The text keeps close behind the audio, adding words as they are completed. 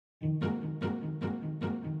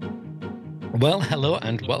Well, hello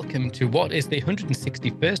and welcome to what is the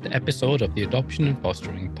 161st episode of the Adoption and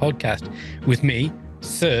Fostering podcast with me,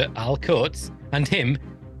 Sir Al Coates, and him,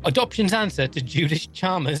 Adoption's answer to Judith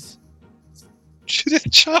Chalmers.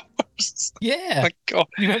 Judith Chalmers? Yeah. My God.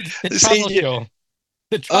 You know, the travel show.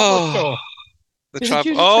 The travel show. The Is it travel.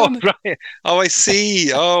 Judith Oh, Chalmers? right. Oh, I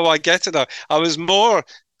see. Oh, I get it now. I was more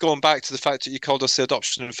going back to the fact that you called us the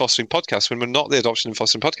Adoption and Fostering podcast when we're not the Adoption and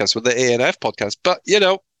Fostering podcast, we're the ANF podcast. But,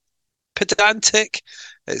 pedantic.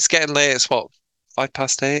 It's getting late. It's what,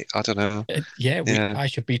 8:05? I don't know. I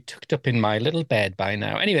should be tucked up in my little bed by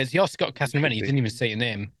now. Anyways, you're Scott Casanova. You didn't even say your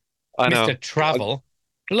name. I know. Mr. Travel.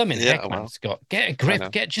 Blimmin' heck, man, Scott. Get a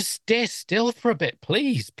grip. Just stay still for a bit,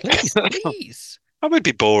 please. Please, please. That would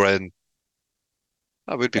be boring.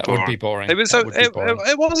 That would be boring. It was.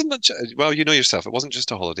 It wasn't much. Well, you know yourself. It wasn't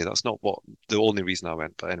just a holiday. That's not the only reason I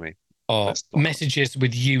went. But anyway. Or messages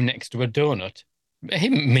with you next to a donut.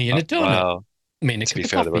 Me and a donut. Well, me and a cup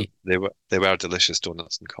of coffee. They were delicious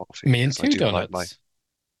donuts and coffee. Me and two donuts.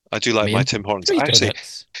 I do like my Tim Hortons. Actually,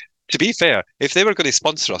 donuts. To be fair, if they were going to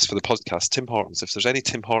sponsor us for the podcast, Tim Hortons, if there's any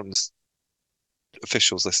Tim Hortons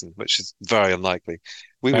officials listen, which is very unlikely,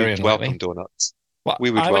 we would welcome donuts. Well,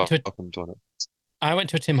 we would welcome donuts. I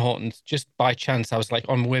went to a Tim Hortons just by chance. I was like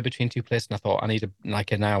on my way between two places and I thought I need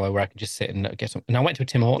an hour where I can just sit and get some. And I went to a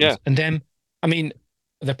Tim Hortons and then, I mean,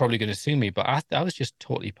 they're probably going to sue me, but I was just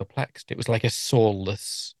totally perplexed. It was like a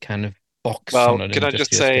soulless kind of box. Well, can I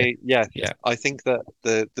just say, I think that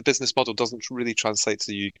the business model doesn't really translate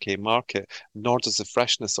to the UK market, nor does the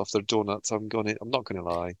freshness of their donuts. I'm not going to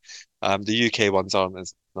lie. The UK ones aren't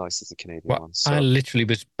as nice as the Canadian ones. So. I literally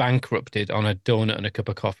was bankrupted on a donut and a cup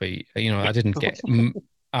of coffee. I didn't get.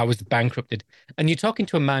 I was bankrupted. And you're talking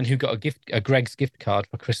to a man who got a Greg's gift card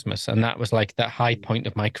for Christmas, and that was like that high point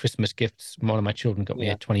of my Christmas gifts. One of my children got me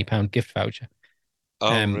a £20 gift voucher.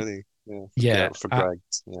 Oh, really? Yeah, for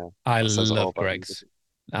Greg's. Yeah, I love Greg's.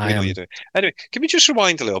 I know you do. Anyway, can we just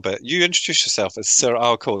rewind a little bit? You introduced yourself as Sir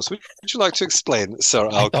Al Coates. Would you like to explain Sir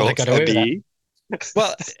Al Coates?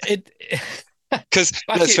 Well, because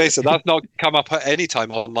let's face it, that's not come up at any time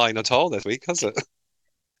online at all this week, has it?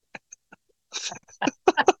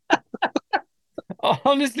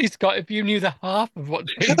 Honestly, Scott, if you knew the half of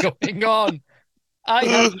what's been going on, I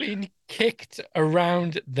have been kicked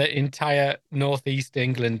around the entire northeast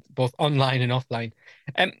England, both online and offline.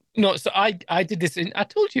 So I did this. I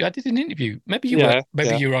told you I did an interview. Maybe you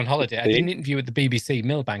were on holiday. I did an interview at the BBC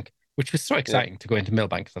Millbank, which was so exciting to go into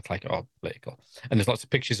Millbank because that's like political, and there's lots of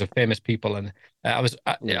pictures of famous people. And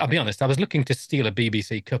I'll be honest, I was looking to steal a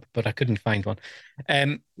BBC cup, but I couldn't find one.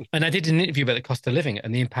 And I did an interview about the cost of living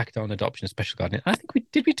and the impact on adoption and special guardian. I think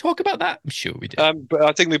we talk about that. I'm sure we did. But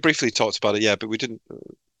I think we briefly talked about it, but we didn't.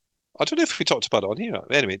 I don't know if we talked about it on here.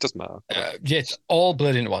 Anyway, it doesn't matter. It's all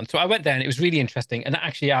blurred into one. So I went there and it was really interesting. And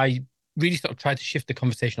actually, I really sort of tried to shift the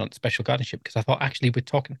conversation on special guardianship because I thought actually we're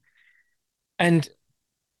talking. And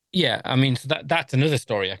yeah, I mean, so that's another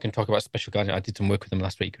story. I can talk about special guardian. I did some work with them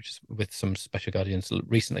last week, which is with some special guardians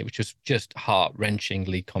recently, which was just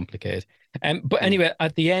heart-wrenchingly complicated. But anyway,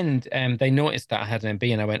 at the end, they noticed that I had an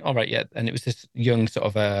MB, and I went, all right, yeah. And it was this young sort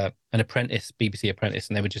of an apprentice, BBC apprentice,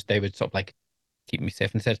 and they would sort of like keep me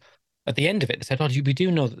safe. And said at the end of it, they said, "Oh, we do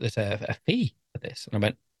know that there's a fee for this." And I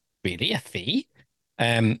went, "Really, a fee?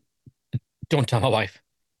 Don't tell my wife."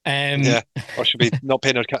 Or should be not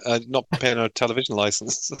paying her television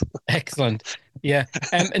license. Excellent. Yeah.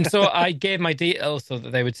 And so I gave my details so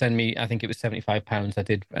that they would send me, I think it was £75.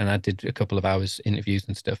 I did a couple of hours interviews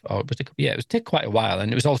and stuff. It was take quite a while,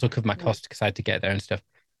 and it was also cover my cost because I had to get there and stuff.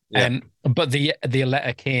 But the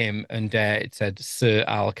letter came and it said Sir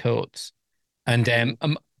Al Coates, and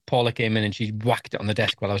Paula came in and she whacked it on the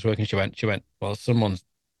desk while I was working. She went, well, someone's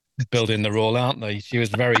building the role, aren't they? She was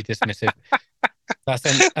very dismissive. I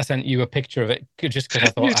sent you a picture of it just because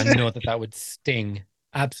I thought I know that would sting.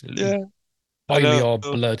 Absolutely. Boil your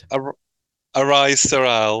blood. Arise, Sir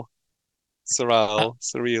Al.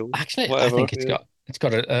 Surreal. Actually, whatever. I think it's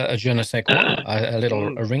got a je ne sais quoi,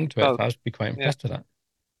 a ring to it. I would be quite impressed with that.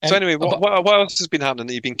 So anyway, what else has been happening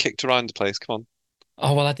that you've been kicked around the place? Come on.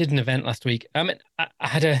 Oh, well, I did an event last week. I mean,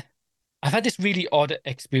 I've had this really odd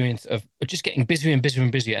experience of just getting busier and busier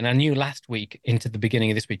and busier. And I knew last week into the beginning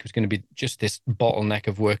of this week was going to be just this bottleneck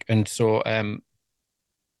of work. And so I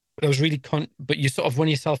was really but you sort of, when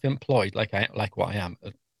you're self-employed, like what I am.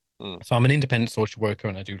 So I'm an independent social worker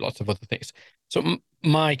and I do lots of other things. So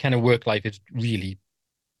my kind of work life is really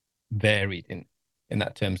varied in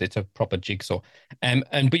that terms. It's a proper jigsaw. But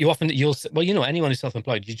anyone who's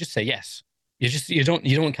self-employed, you just say yes. You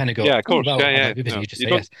don't kind of go, yeah, of course. You just say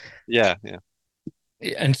yes. Yeah.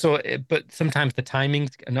 and so, but sometimes the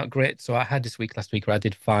timings are not great. So I had this week last week where I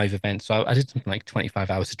did 5 events. So I did something like 25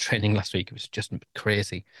 hours of training last week. It was just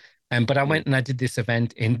crazy. But I Mm. went and I did this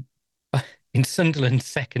event in Sunderland's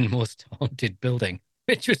second most haunted building,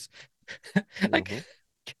 which was like, Hmm.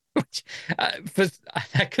 which, for,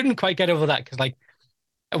 I couldn't quite get over that because like,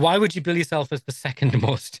 why would you bill yourself as the second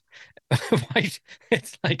most? Why?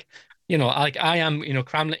 It's like, like I am,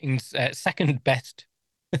 Cramling's second best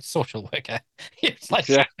social worker. It's like,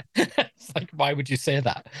 Yeah. it's like, why would you say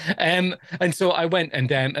that? And so I went and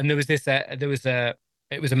there was this,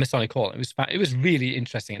 it was a Masonic hall. It was really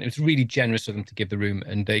interesting and it was really generous of them to give the room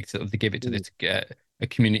and they give it to Mm. this a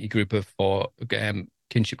community group of for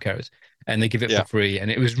kinship carers and they give it for Yeah. free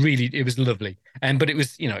and it was lovely. But it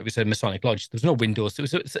was, it was a Masonic lodge. There was no windows.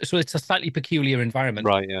 So it's a slightly peculiar environment.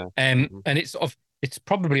 Right. Yeah. Hmm. And it's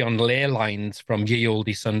probably on ley lines from ye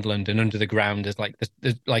olde Sunderland and under the ground. There's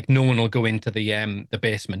like no one will go into the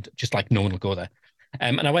basement, just like no one will go there.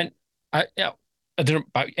 And I went, yeah, I don't know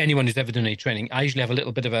about anyone who's ever done any training. I usually have a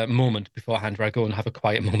little bit of a moment beforehand where I go and have a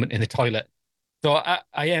quiet moment in the toilet. So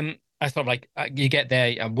I thought like you get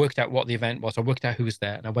there, I worked out what the event was, I worked out who was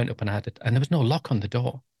there, and I went up and I had it, and there was no lock on the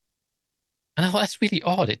door. And I thought that's really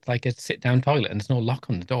odd. It's like a sit down toilet and there's no lock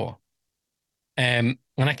on the door. When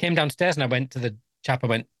I came downstairs and I went to the chap, I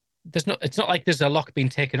went, it's not like there's a lock being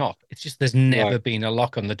taken off. It's just there's Right. never been a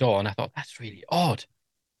lock on the door. And I thought, that's really odd.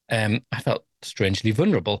 I felt strangely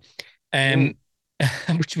vulnerable. Mm.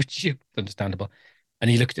 Um, which is understandable. And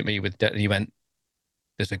he looked at me and he went,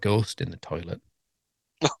 there's a ghost in the toilet.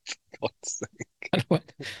 God's sake. And I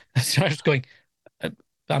went, so I was going, uh,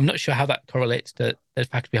 I'm not sure how that correlates to the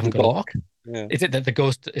fact we haven't The got a lock. lock. Yeah. Is it that the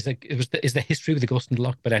ghost is the history with the ghost and the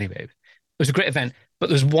lock? But anyway, it was a great event. But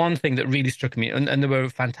there's one thing that really struck me, and they were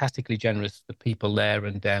fantastically generous, the people there,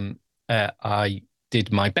 and I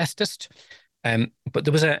did my bestest. But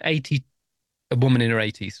there was a woman in her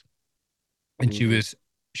 80s, and Hmm.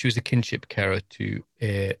 she was a kinship carer to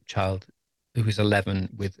a child who was 11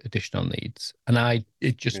 with additional needs, and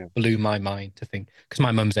it just Yeah. blew my mind to think because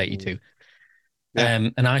my mum's Mm. 82, Yeah.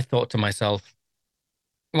 and I thought to myself,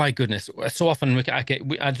 my goodness, so often I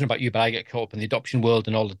don't know about you, but I get caught up in the adoption world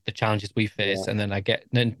and all of the challenges we face. Yeah. And then I get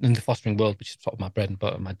in the fostering world, which is sort of my bread and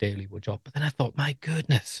butter, my daily job. But then I thought, my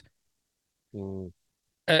goodness, Mm.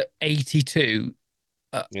 at 82,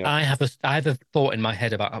 Yeah. I have a thought in my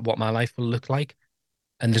head about what my life will look like.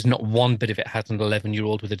 And there's not one bit of it has an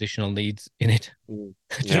 11-year-old with additional needs in it. Mm. Do you know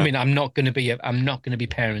what I Yeah. mean? I'm not going to be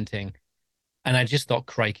parenting. And I just thought,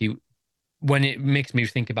 crikey, when it makes me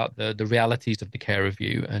think about the realities of the care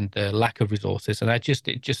review and the lack of resources. And it just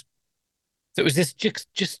So it was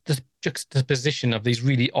just this juxtaposition of these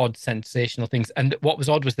really odd sensational things. And what was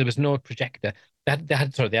odd was there was no projector. They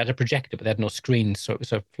had a projector, but they had no screen. So it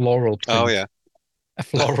was Oh yeah. a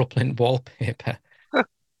floral print wallpaper.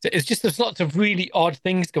 So it's just there's lots of really odd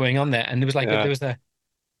things going on there. And Yeah.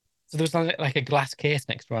 there was like a glass case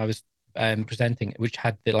next to where I was presenting, which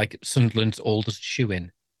had the like Sunderland's oldest shoe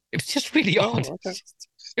in. It was just really odd. Oh, okay.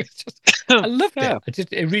 It was just I loved it.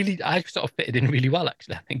 Yeah. I sort of fitted in really well,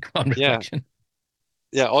 actually, I think, on Yeah. reflection.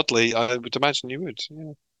 Yeah. Oddly, I would imagine you would.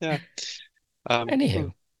 Yeah. Yeah. Hmm. Anywho,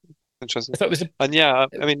 I Interesting. thought it was a And yeah,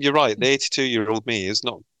 I mean, you're right. The 82-year-old me is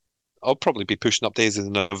not. I'll probably be pushing up daisies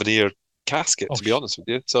in a veneer casket, oh, to be honest with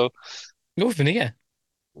you. So no veneer,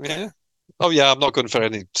 yeah. Oh yeah, I'm not going for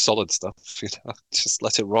any solid stuff. Just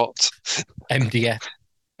let it rot. MDF.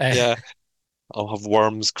 Uh, Yeah. I'll have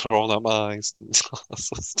worms crawling out my eyes.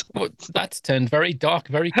 well, that's turned very dark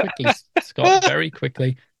very quickly, Scott. Very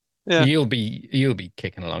quickly. Yeah. You'll be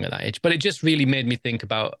kicking along at that age. But it just really made me think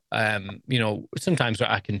about sometimes where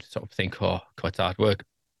I can sort of think, oh, quite hard work.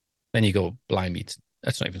 Then you go, blimey,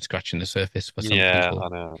 that's not even scratching the surface for some Yeah, people. I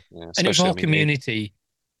know. Yeah, And it was especially, I all mean, eight, community.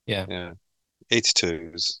 Yeah. yeah,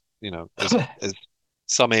 82 is, is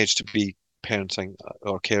some age to be parenting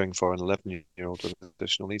or caring for an 11-year-old with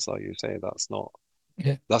additional needs, like you say.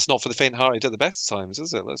 Yeah. That's not for the faint-hearted at the best times,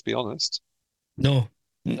 is it? Let's be honest. No,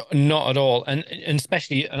 not at all. And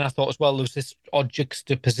especially, and I thought as well, there was this odd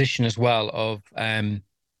juxtaposition as well of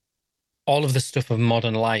all of the stuff of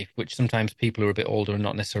modern life, which sometimes people who are a bit older and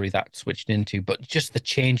not necessarily that switched into, but just the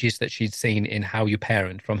changes that she'd seen in how you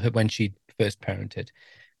parent from her when she first parented.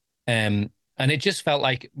 And it just felt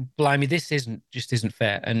like, blimey, this isn't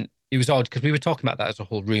fair. And it was odd because we were talking about that as a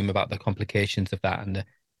whole room about the complications of that,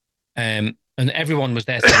 and everyone was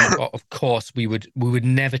there saying, of course, we would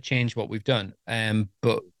never change what we've done,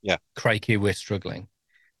 but Yeah, crikey, we're struggling.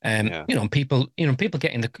 yeah, People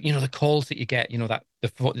getting the calls that you get, that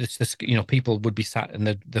people would be sat and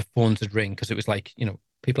the phones would ring because it was like,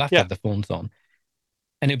 people have to yeah, have the phones on.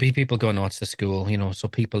 And it'd be people going out to school, so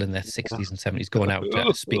people in their 60s and 70s going out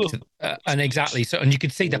to speak to, and exactly so, and you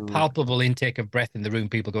could see the Mm, palpable intake of breath in the room,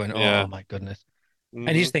 people going, yeah. oh my goodness.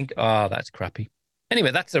 And you Hmm. just think, oh, that's crappy.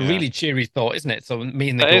 Anyway, that's a Yeah. really cheery thought, isn't it? So me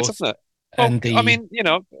and the It is, isn't ghost it? Well, and I the, mean,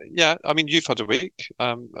 yeah, I mean, you've had a week,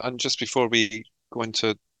 and just before we go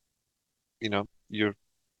into, your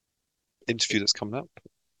interview that's coming up,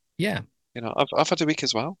 yeah, I've had a week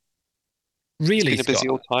as well. It's really, been a busy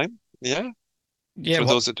old Scott. time. Yeah, Yeah, for what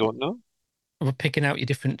those that don't know. we're picking out your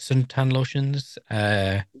different suntan lotions,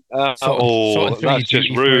 sorting Oh, through your that's just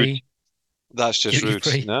duty rude. free, That's just duty rude.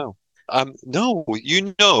 free. No. No,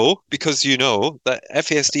 because that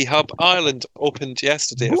FASD Hub Ireland opened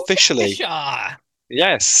yesterday officially. Booyakasha!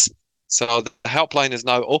 Yes. So the helpline is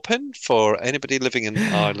now open for anybody living in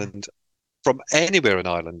Ireland from anywhere in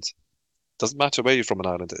Ireland. Doesn't matter where you're from in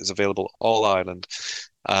Ireland, it is available all Ireland.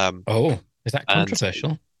 Um, Oh, is that and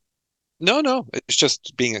controversial? no, it's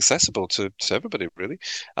just being accessible to everybody, really.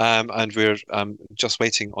 And we're just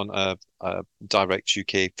waiting on a direct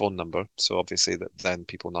UK phone number. So obviously that then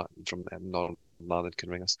people not from Northern Ireland can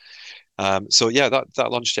ring us. So yeah,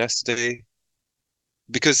 that launched yesterday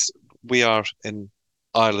because we are in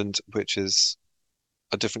Ireland, which is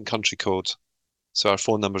a different country code. So our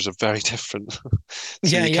phone numbers are very different.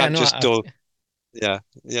 So Yeah, you yeah, can't no, just do, yeah,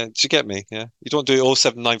 yeah. Do you get me? Yeah. You don't do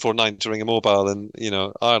 07949 to ring a mobile in,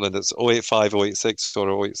 Ireland. It's 085, 086 or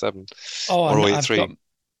 087 oh, or and O83.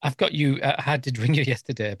 I've got you. I did ring you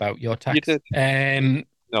yesterday about your You tax. did.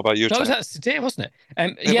 No, about your No, tax. that's today, wasn't it?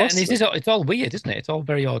 It Yeah, and was. it's all weird, isn't it? It's all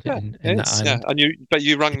very odd Yeah, in it that is. Yeah. island. But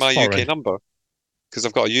you rang It's my UK foreign. number because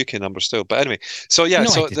I've got a UK number still. But anyway, so yeah,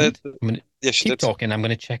 No, I so didn't. I'm gonna yes, you keep did. talking. I'm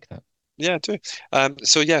gonna check that. Yeah, I do.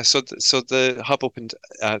 So yeah, so the hub opened,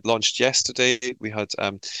 launched yesterday. We had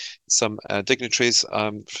some dignitaries,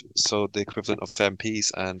 so the equivalent of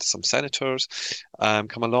MPs and some senators,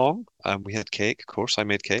 come along. We had cake, of course. I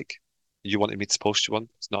made cake. You wanted me to post you one.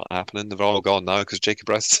 It's not happening. They're all gone now because Jacob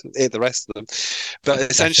Rest ate the rest of them.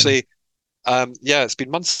 But Bless him. essentially, yeah, it's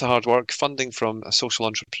been months of hard work, funding from a Social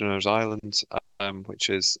Entrepreneurs Ireland, which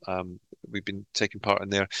is we've been taking part in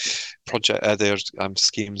their project, their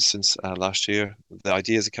schemes since last year. The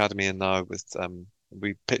Ideas Academy, and now with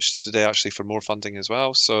we pitched today actually for more funding as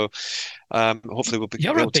well. So hopefully we'll be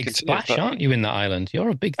You're a able to big continue. splash, But aren't you, in that island? You're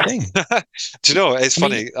a big thing. do you know, it's I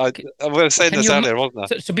mean, funny. I was saying can this you? earlier, wasn't I?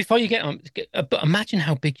 So before you get on, but imagine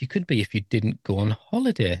how big you could be if you didn't go on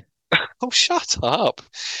holiday. Oh, shut up.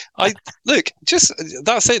 I look, just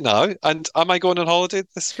that's it now. And am I going on holiday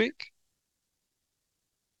this week?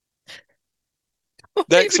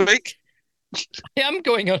 Next Even week? I am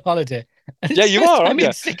going on holiday, and Yeah, it's you first are, time aren't you?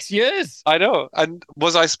 in 6 years. I know. And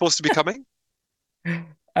was I supposed to be coming?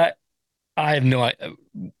 Uh, I have no idea.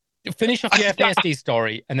 Finish off your FASD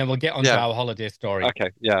story, and then we'll get on to Yeah. our holiday story.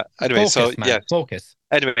 Okay. Yeah. Anyway, so Focus, man. yes. Focus.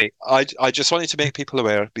 Anyway, I just wanted to make people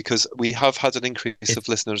aware because we have had an increase of It's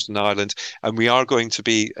listeners in Ireland, and we are going to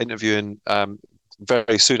be interviewing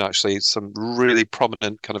very soon, actually, some really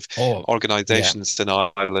prominent kind of oh yeah, organisations in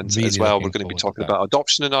Ireland as really well. We're looking going to be forward to talking that. about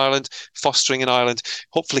adoption in Ireland, fostering in Ireland,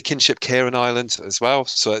 hopefully kinship care in Ireland as well.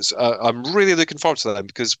 So it's I'm really looking forward to them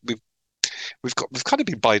because we've kind of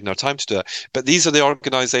been biding our time to do it. But these are the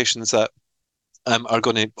organisations that are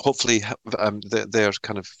going to hopefully have, their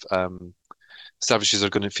kind of services are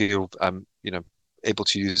going to feel able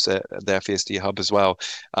to use the FASD hub as well.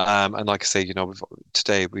 And like I say,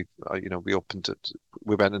 today we opened it.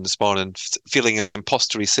 We went in this morning feeling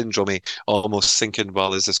impostery syndrome, almost thinking,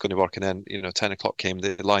 well, is this going to work? And then 10 o'clock came,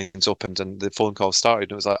 the lines opened, and the phone call started.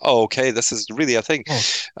 And it was like, oh, okay, this is really a thing. Oh,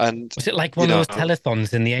 And was it like you one of know, those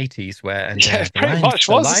telethons in the 80s where and yeah, it the pretty lines much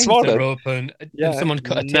the was this lines are morning. open and Yeah, someone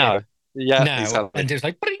cut a tape no, yeah, now exactly. and it was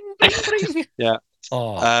like bring bring bring. Yeah.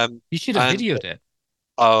 Oh, Um, you should have and videoed it.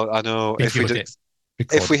 oh, I know Videoed it, recorded it.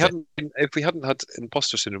 if we hadn't had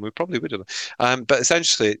imposter syndrome, we probably would have. But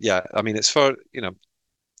essentially, yeah, I mean, it's for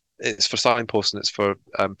signposting, it's for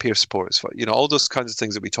peer support, it's for all those kinds of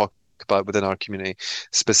things that we talk about within our community,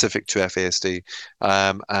 specific to FASD.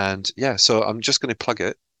 And yeah, so I'm just going to plug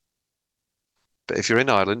it. But if you're in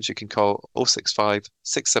Ireland, you can call 065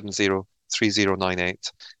 670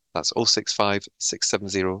 3098. That's 065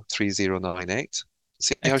 670 3098.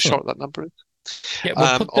 See how Excellent. short that number is? Yeah,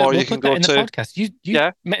 Or we'll you can put that go in the to, podcast. You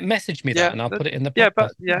yeah, message me that yeah, and I'll put it in the yeah,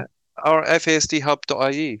 but podcast. yeah, our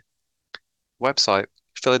fasdhub.ie website.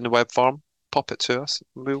 Fill in the web form, pop it to us,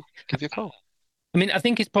 and we'll give you a call. I mean, I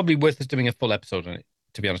think it's probably worth us doing a full episode on it,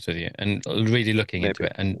 to be honest with you, and really looking into Maybe.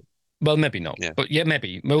 it. And well, maybe not, Yeah. but yeah,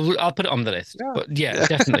 maybe. Well, I'll put it on the list. Yeah. But yeah, Yeah.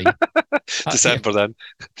 definitely. Yeah, December then,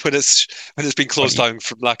 when it's been closed 20, down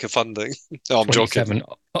from lack of funding. No, I'm joking. 27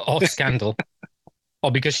 or scandal.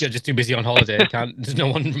 Or because you're just too busy on holiday, can't there's no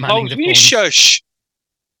one Oh, manning the you phones. shush.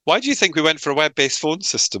 Why do you think we went for a web-based phone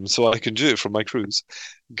system so I can do it from my cruise?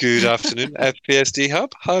 Good afternoon, FPSD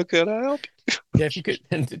Hub. How can I help? Yeah, if you could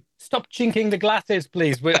and stop chinking the glasses,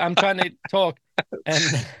 please. I'm trying to talk. Um,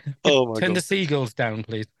 Oh my turn the God. seagulls down,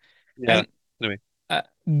 please. Yeah. Um, Anyway,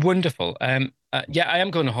 Wonderful. Yeah, I am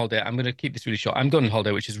going on holiday. I'm going to keep this really short. I'm going on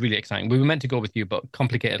holiday, which is really exciting. We were meant to go with you, but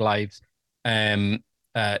complicated lives, um,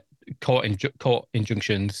 uh, court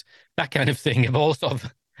injunctions, that kind of thing have all sort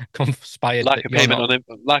of conspired that you're not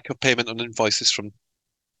lack of payment on invoices from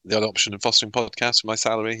the adoption and fostering podcast, my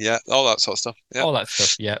salary, yeah, all that sort of stuff. Yeah. all that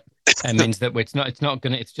stuff. Yeah, and means that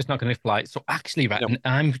it's just not going to fly. So actually, right, No, and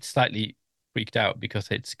I'm slightly freaked out because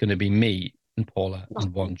it's going to be me and Paula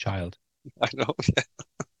and one child. I know.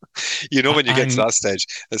 You know, I, when you get to I'm that stage,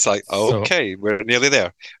 it's like, so okay, we're nearly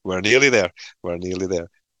there. We're nearly there. We're nearly there.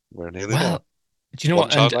 We're nearly there. well. Do you know One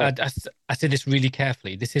what? And child left. I say this really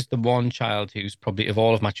carefully. This is the one child who's probably, of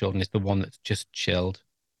all of my children, is the one that's just chilled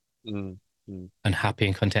Mm, mm, and happy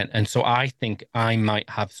and content. And so I think I might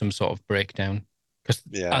have some sort of breakdown because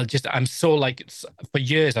yeah, I'm so like, for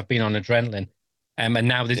years I've been on adrenaline. And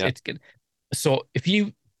now yeah. it's good. So if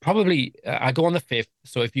you probably, I go on the 5th.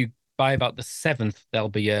 So if you by about the 7th, there'll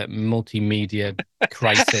be a multimedia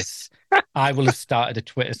crisis. I will have started a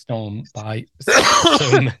Twitter storm by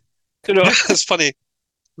some. You know, it's funny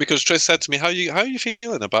because Trish said to me, how are you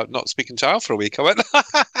feeling about not speaking to Al for a week?" I went,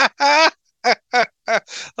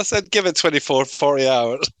 I said, give it 24, 40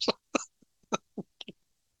 hours.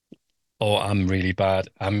 Oh, I'm really bad.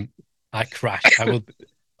 I crash. I will.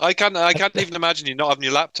 I can't even imagine you not having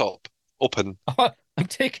your laptop open. I'm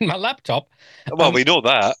taking my laptop. Well, Um, we know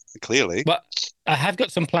that, clearly. but I have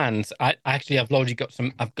got some plans. I've already got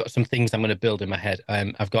some. I've got some things I'm going to build in my head.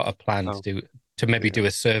 I've got a plan Oh, to maybe dear. do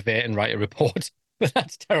a survey and write a report. But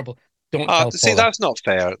that's terrible. Don't tell See, Paula. that's not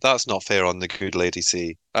fair. That's not fair on the good lady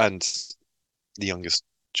C and the youngest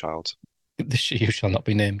child. The she who shall not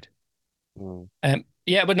be named. Mm.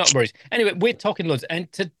 Yeah, but not worries. Anyway, we're talking loads,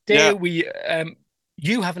 and today Yeah.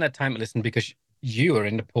 you haven't had time to listen because you are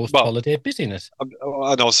in the Well, post-holiday busyness. and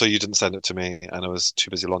also you didn't send it to me, and I was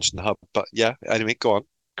too busy launching the hub. But yeah, anyway, go on,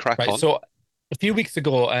 crack Right. on. So a few weeks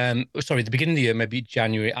ago, sorry, the beginning of the year, maybe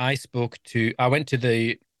January, I went to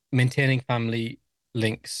the Maintaining Family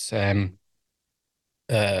Links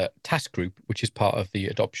task group, which is part of the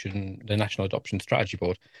National Adoption Strategy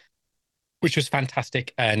Board, which was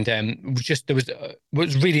fantastic. And what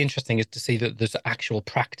was really interesting is to see that there's actual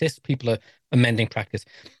practice. People are amending practice.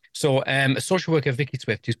 So a social worker, Vicky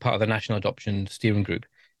Swift, who's part of the National Adoption Steering Group,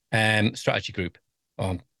 strategy group.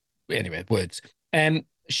 Anyway, words.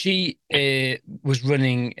 She was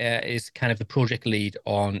running is kind of the project lead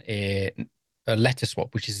on a letter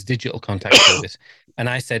swap, which is a digital contact service. And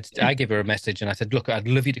I gave her a message and I said, look, I'd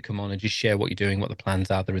love you to come on and just share what you're doing, what the plans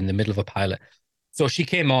are. They're in the middle of a pilot. So she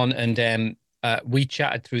came on and we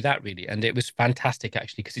chatted through that really. And it was fantastic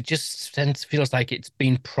actually, because it just feels like it's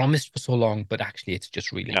been promised for so long, but actually it's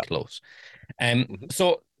just really Yeah. close. Mhm.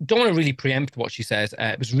 So don't want to really preempt what she says.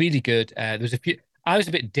 It was really good. There was a few. I was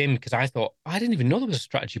a bit dim because I thought I didn't even know there was a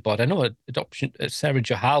strategy board. I know adoption. Sarah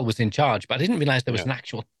Jahal was in charge, but I didn't realize there was Yeah. an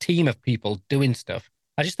actual team of people doing stuff.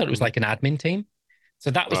 I just thought it was Mhm. like an admin team.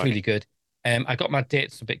 So that was Right. really good. I got my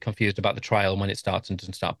dates a bit confused about the trial and when it starts and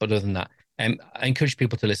doesn't start. But other than that, I encourage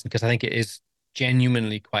people to listen because I think it is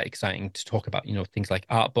genuinely quite exciting to talk about. Things like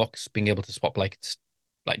art books, being able to swap like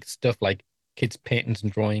stuff like kids' paintings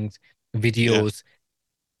and drawings, Yeah. videos,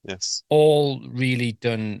 Yes. all really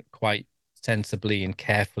done quite sensibly and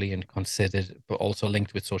carefully and considered, but also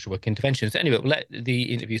linked with social work interventions. Anyway, we'll let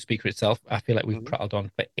the interview speak for itself. I feel like we've Mhm. prattled on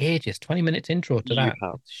for ages. 20 minutes intro to You that.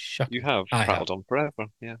 have. It's shocking. You have I have. prattled on forever.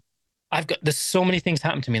 Yeah. There's so many things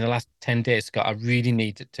happened to me in the last 10 days, Scott. I really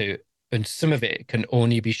need to, and some of it can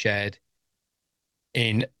only be shared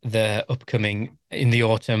in the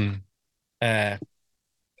autumn uh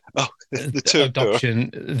Oh, the tour.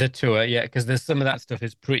 the tour, yeah, because there's some of that stuff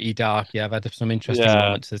is pretty dark. Yeah, I've had some interesting Yeah.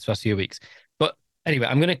 moments this past few weeks. But anyway,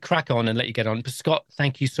 I'm going to crack on and let you get on. But Scott,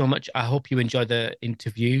 thank you so much. I hope you enjoy the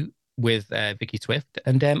interview with Vicky Swift,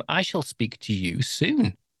 and I shall speak to you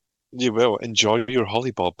soon. You will enjoy your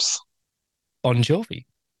hollybobs. Bon Jovi.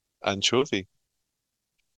 Anchovy.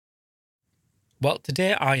 Well,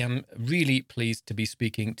 today I am really pleased to be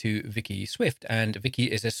speaking to Vicky Swift, and Vicky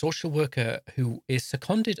is a social worker who is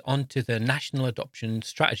seconded onto the National Adoption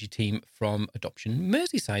Strategy Team from Adoption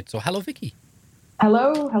Merseyside. So, hello, Vicky.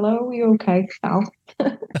 Hello, are you okay, Al?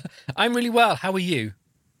 I'm really well. How are you?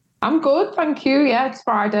 I'm good, thank you. Yeah, it's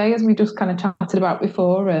Friday, as we just kind of chatted about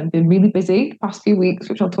before, and been really busy the past few weeks,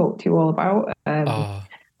 which I'll talk to you all about. Oh,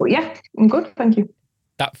 But yeah, I'm good, thank you.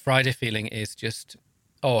 that Friday feeling is just,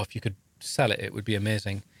 oh, if you could sell it, it would be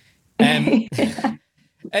amazing. Um,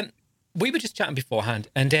 we were just chatting beforehand,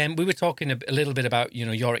 and we were talking a little bit about,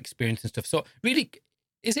 your experience and stuff. So really,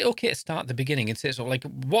 is it okay to start at the beginning and say, sort of like,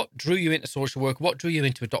 what drew you into social work? What drew you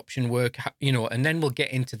into adoption work? And then we'll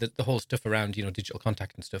get into the whole stuff around, digital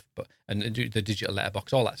contact and stuff, and the digital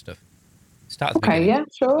letterbox, all that stuff. Start at the beginning. Yeah,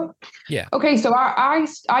 sure. Yeah. Okay, so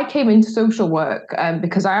I came into social work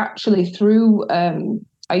because I actually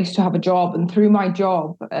I used to have a job, and through my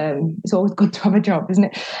job, it's always good to have a job, isn't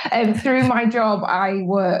it? Through my job, I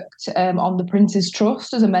worked on the Prince's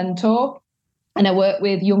Trust as a mentor, and I worked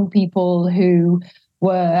with young people who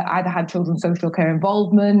were either had children's social care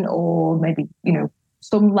involvement or maybe,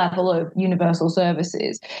 some level of universal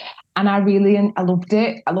services. And I loved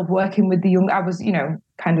it. I love working with the young. I was,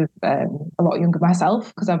 kind of a lot younger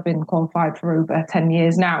myself because I've been qualified for over 10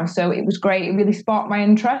 years now. So it was great. It really sparked my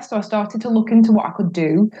interest. So I started to look into what I could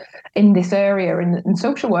do in this area, and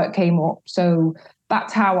social work came up. So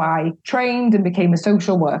that's how I trained and became a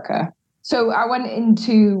social worker. So I went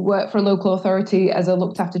into work for a local authority as a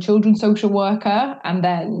looked after children social worker, and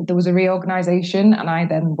then there was a reorganisation, and I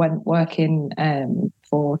then went working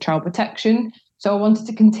for child protection. So I wanted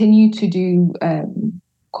to continue to do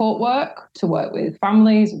court work, to work with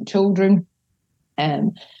families and children,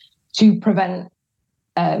 to prevent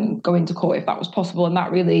going to court if that was possible. And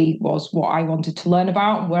that really was what I wanted to learn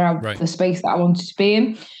about, and the space that I wanted to be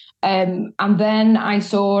in. And then I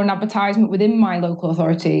saw an advertisement within my local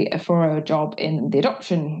authority for a job in the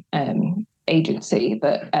adoption agency,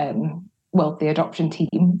 the adoption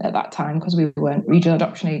team at that time, because we weren't regional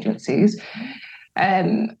adoption agencies.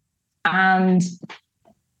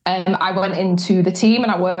 I went into the team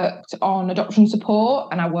and I worked on adoption support,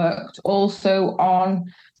 and I worked also on,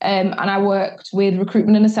 and I worked with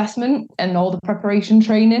recruitment and assessment and all the preparation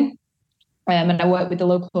training. And I worked with the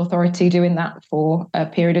local authority doing that for a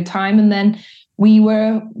period of time. And then we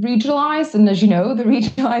were regionalised. And as you know, the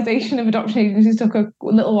regionalisation of adoption agencies took a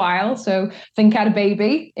little while. So I think I had a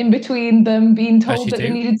baby in between them being told that they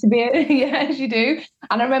needed to be, as you do.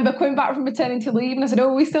 And I remember coming back from maternity leave and I said,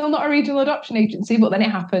 oh, we're still not a regional adoption agency. But then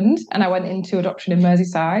it happened. And I went into adoption in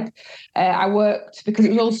Merseyside. I worked, because it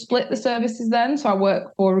was all split, the services then. So I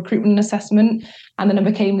worked for recruitment and assessment. And then I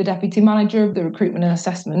became the deputy manager of the recruitment and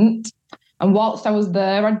assessment. And whilst I was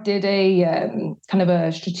there, I did a kind of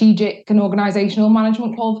a strategic and organisational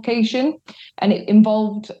management qualification, and it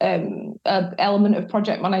involved an element of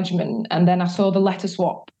project management. And then I saw the letter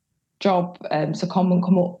swap job secondment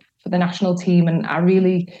come up for the national team, and I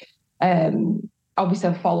really obviously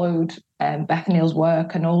I followed Beth Neal's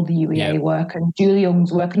work and all the UEA work and Julie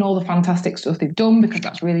Young's work and all the fantastic stuff they've done, because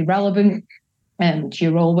that's really relevant to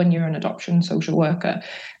your role when you're an adoption social worker.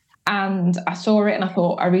 And I saw it and I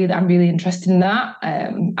thought, I'm really interested in that.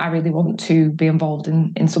 I really want to be involved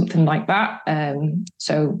in something like that.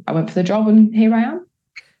 So I went for the job and here I am.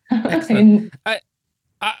 Excellent.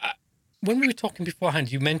 When we were talking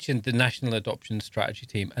beforehand, you mentioned the National Adoption Strategy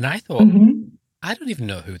Team. And I thought, I don't even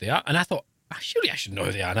know who they are. And I thought, surely I should know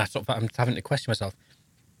who they are. And I thought, I'm having to question myself.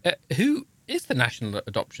 Who is the National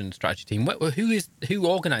Adoption Strategy Team? Who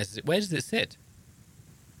organises it? Where does it sit?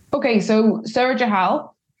 Okay, so Sarah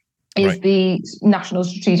Jahal is the national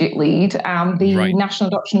strategic lead, and the National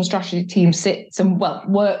Adoption Strategy Team sits and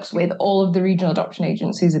works with all of the regional adoption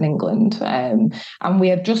agencies in England. And we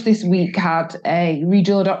have just this week had a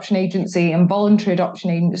regional adoption agency and voluntary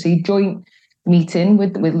adoption agency joint meeting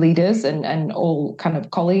with leaders and all kind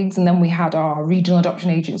of colleagues. And then we had our regional adoption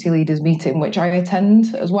agency leaders meeting, which I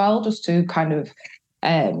attend as well, just to kind of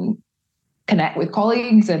connect with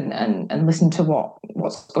colleagues and listen to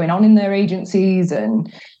what's going on in their agencies. And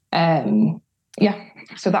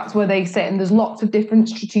so that's where they sit, and there's lots of different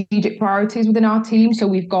strategic priorities within our team. So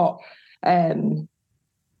we've got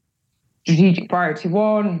strategic priority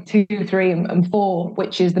 1, 2, 3 and 4,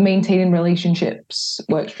 which is the maintaining relationships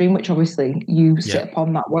work stream, which obviously you sit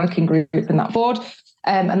upon that working group and that board,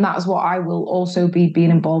 and that's what I will also be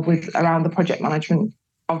being involved with around the project management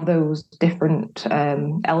of those different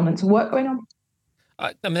elements of work going on.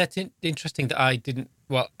 I mean, that's interesting that I didn't.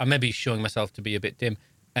 Well, I may be showing myself to be a bit dim.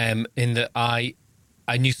 In that I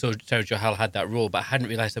knew Sarah Johal had that role, but I hadn't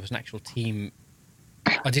realised there was an actual team.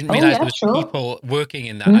 I didn't realise there was people working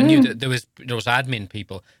in that. I knew that there was admin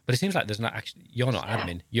people, but it seems like there's not actually. You're not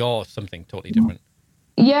admin. You're something totally different.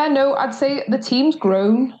 Yeah, no, I'd say the team's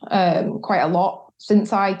grown quite a lot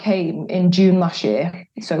since I came in June last year.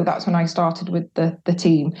 So that's when I started with the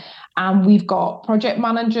team. And we've got project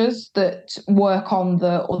managers that work on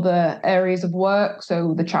the other areas of work.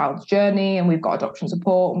 So the child's journey, and we've got adoption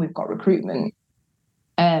support, and we've got recruitment.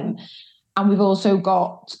 And we've also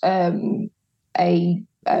got a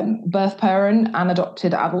birth parent and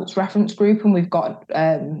adopted adults reference group, and we've got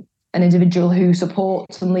an individual who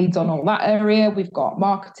supports and leads on all that area. We've got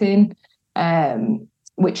marketing,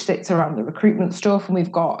 which sits around the recruitment stuff, and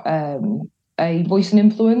we've got a voice and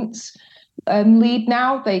influence lead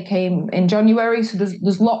now. They came in January, so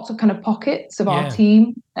there's lots of kind of pockets of our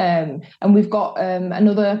team, and we've got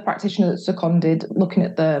another practitioner that's seconded looking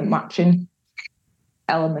at the matching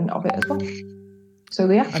element of it as well. So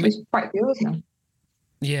there's quite a few of us now.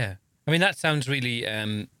 Yeah, I mean that sounds really.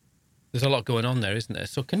 There's a lot going on there, isn't there?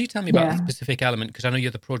 So can you tell me about the specific element? Because I know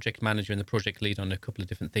you're the project manager and the project lead on a couple of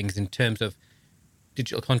different things in terms of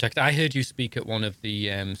digital contact. I heard you speak at one of the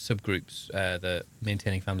subgroups, the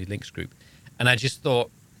Maintaining Family Links group, and I just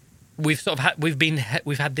thought we've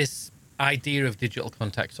had this idea of digital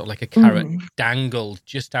contact, sort of like a carrot dangled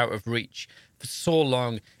just out of reach for so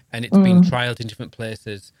long, and it's been trialed in different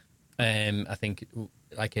places. I think,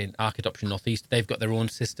 like in Arc Adoption Northeast, they've got their own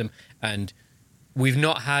system, and we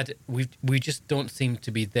just don't seem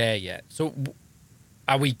to be there yet. So,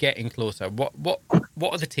 are we getting closer? What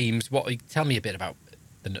are the teams? Tell me a bit about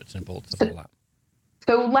the nuts and bolts of all that.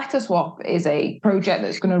 So, Letter Swap is a project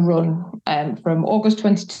that's going to run from August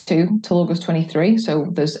 22 till August 23. So,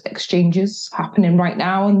 there's exchanges happening right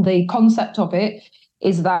now, and the concept of it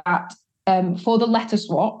is that for the Letter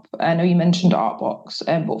Swap, I know you mentioned Artbox,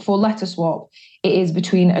 but for Letter Swap, it is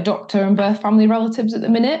between a doctor and birth family relatives at the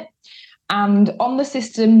minute. And on the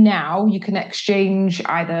system now, you can exchange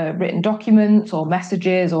either written documents or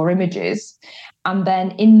messages or images. And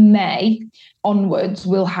then in May onwards,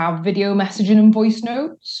 we'll have video messaging and voice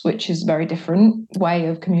notes, which is a very different way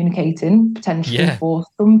of communicating, potentially for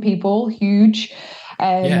some people, huge.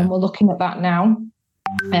 And we're looking at that now.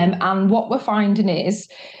 And what we're finding is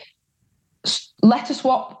Letter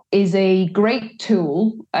Swap is a great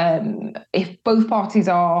tool if both parties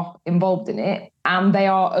are involved in it and they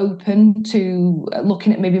are open to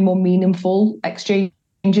looking at maybe more meaningful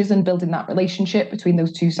exchanges and building that relationship between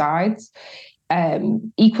those two sides.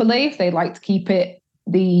 Equally, if they like to keep it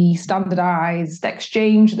the standardized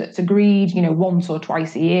exchange that's agreed, once or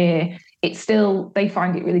twice a year, they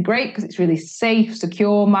find it really great because it's really safe,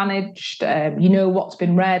 secure, managed. What's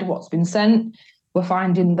been read, what's been sent. We're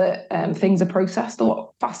finding that things are processed a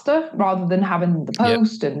lot faster rather than having the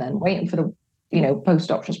post and then waiting for the,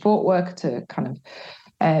 post-adoption support worker to kind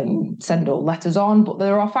of send all letters on. But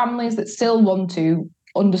there are families that still want to,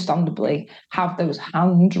 understandably, have those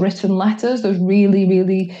handwritten letters, those really,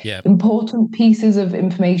 really important pieces of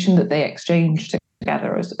information that they exchange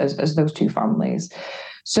together as those two families.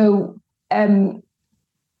 So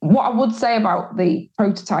what I would say about the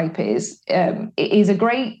prototype is it is a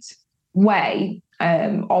great way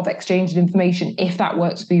of exchanging information if that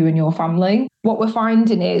works for you and your family. What we're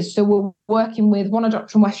finding is, so we're working with One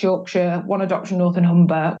Adoption West Yorkshire, One Adoption Northern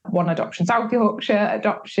Humber, One Adoption South Yorkshire,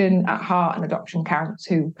 Adoption at Heart and Adoption Counts,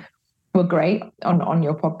 who were great on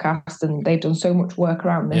your podcast, and they've done so much work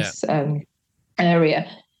around this area.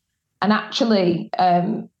 And actually,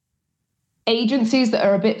 agencies that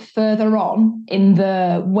are a bit further on in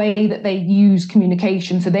the way that they use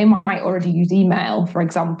communication, so they might already use email, for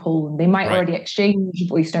example, and they might already exchange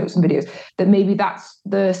voice notes and videos, that maybe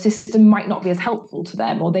the system might not be as helpful to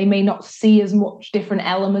them, or they may not see as much different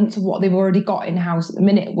elements of what they've already got in-house at the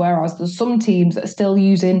minute, whereas there's some teams that are still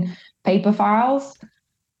using paper files,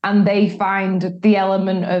 and they find the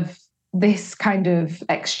element of this kind of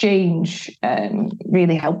exchange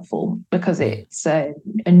really helpful because it's a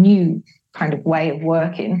new kind of way of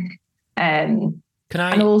working. And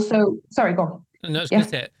also, sorry, go on. No, I was going to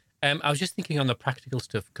say, I was just thinking on the practical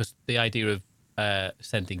stuff, because the idea of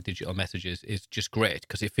sending digital messages is just great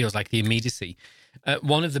because it feels like the immediacy.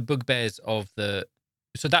 One of the bugbears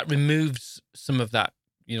so that removes some of that,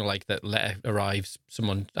 like that letter arrives,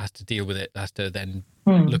 someone has to deal with it, has to then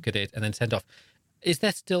look at it and then send off. Is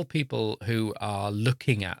there still people who are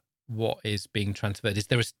looking at what is being transferred? Is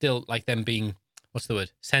there still like them being, what's the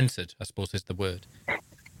word? Censored, I suppose is the word.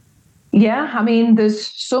 Yeah, I mean, there's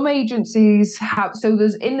some agencies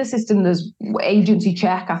there's in the system, there's agency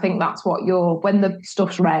check. I think that's what when the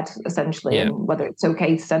stuff's read, essentially, and whether it's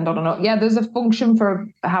okay to send on or not. Yeah, there's a function for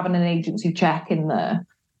having an agency check in there.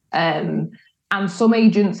 And some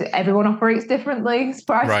everyone operates differently,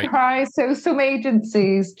 surprise. So some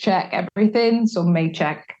agencies check everything. Some may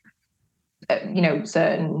check,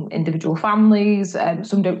 certain individual families.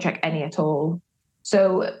 Some don't check any at all.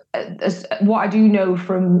 So what I do know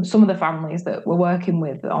from some of the families that we're working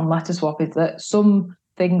with on Letter Swap is that some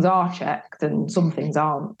things are checked and some things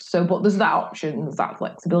aren't. So, but there's that option, there's that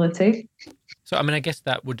flexibility. So, I mean, I guess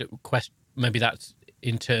that would question, maybe that's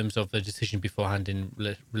in terms of the decision beforehand in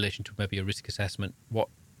relation to maybe a risk assessment? What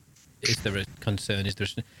is there a concern?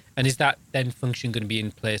 And is that then function going to be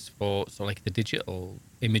in place for like the digital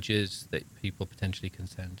images that people potentially can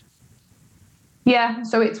send? Yeah,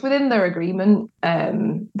 so it's within their agreement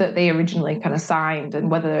that they originally kind of signed, and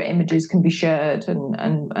whether images can be shared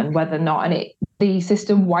and whether not. And the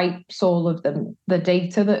system wipes all of the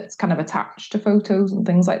data that's kind of attached to photos and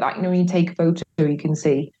things like that. You know, when you take a photo, you can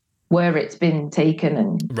see where it's been taken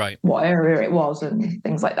and what area it was and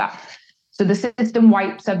things like that. So the system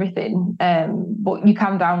wipes everything, but you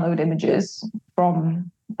can download images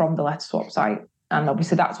from the Letter Swap site. And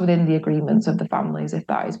obviously that's within the agreements of the families if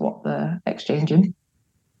that is what they're exchanging.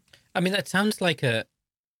 I mean, that sounds like a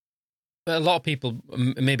lot of people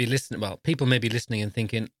may be listening. Well, people may be listening and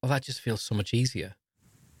thinking, "Oh, that just feels so much easier."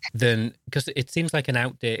 Because it seems like an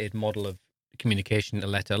outdated model of communication, a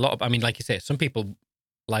letter. I mean, like you say, some people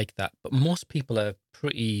like that, but most people are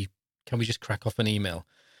pretty. Can we just crack off an email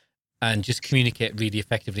and just communicate really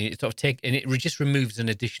effectively? It just removes an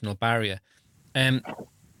additional barrier.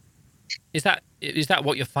 Is that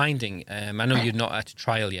what you're finding? I know you're not at a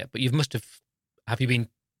trial yet, but have you been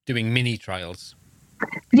doing mini trials?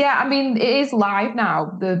 Yeah, I mean, it is live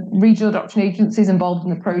now. The regional adoption agencies involved in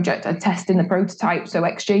the project are testing the prototype. So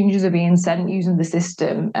exchanges are being sent using the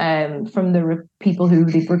system from the people who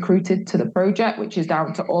they've recruited to the project, which is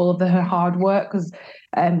down to all of the hard work, because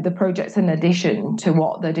the project's in addition to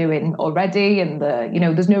what they're doing already. And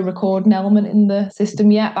there's no recording element in the system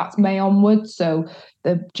yet. That's May onwards. So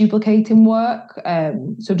they're duplicating work.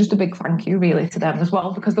 So just a big thank you really to them as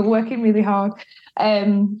well, because they're working really hard.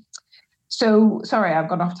 So sorry, I've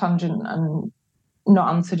gone off tangent and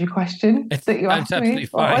not answered your question that you asked me. It's absolutely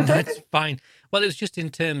fine. That's fine. Well, it was just in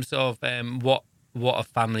terms of what's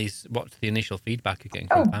the initial feedback you're getting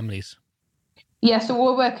from families? Yeah, so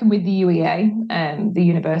we're working with the UEA, the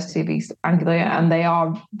University of East Anglia, and they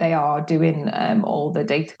are doing all the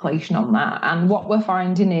data collation on that. And what we're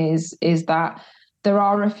finding is that there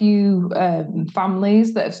are a few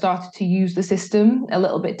families that have started to use the system a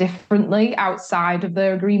little bit differently outside of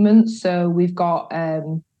their agreements. So we've got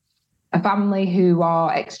a family who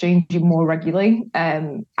are exchanging more regularly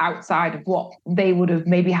outside of what they would have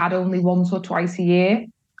maybe had only once or twice a year,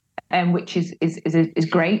 which is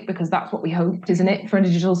great, because that's what we hoped, isn't it, for a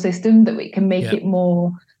digital system, that we can make it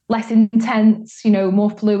less intense,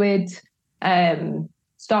 more fluid.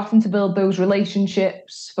 Starting to build those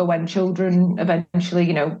relationships for when children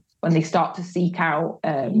eventually, when they start to seek out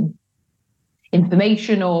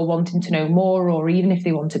information or wanting to know more, or even if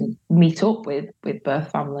they want to meet up with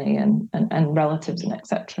birth family and relatives and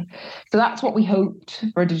etc. So that's what we hoped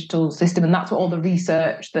for a digital system, and that's what all the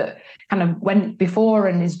research that kind of went before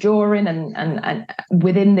and is during and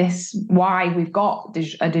within this, why we've got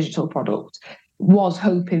a digital product, was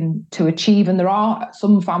hoping to achieve. And there are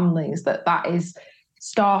some families that is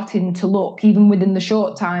starting to look, even within the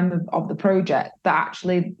short time of the project, that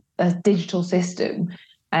actually a digital system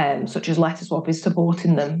such as Letter Swap is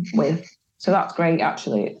supporting them with. So that's great,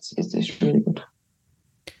 actually. It's really good.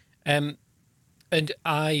 And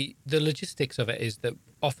the logistics of it is that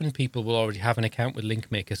often people will already have an account with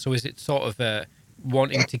LinkMaker. So is it sort of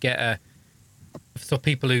wanting to get so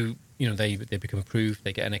people who, they become approved,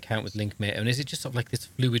 they get an account with LinkMaker, and is it just sort of like this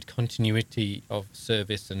fluid continuity of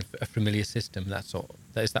service and a familiar system?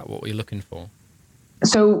 Is that what we're looking for?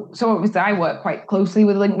 So obviously I work quite closely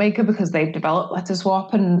with LinkMaker because they've developed Letter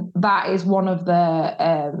Swap, and that is one of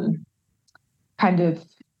the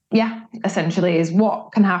essentially is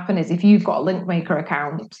what can happen is if you've got a LinkMaker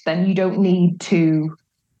account, then you don't need to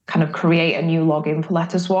kind of create a new login for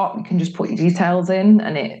Letter Swap. You can just put your details in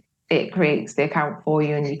and it creates the account for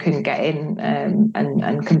you, and you can get in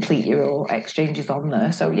and complete your exchanges on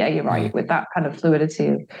there. So yeah, you're right with that kind of fluidity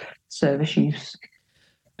of service use.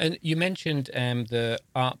 And you mentioned the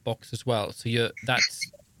art box as well. So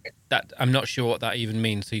that I'm not sure what that even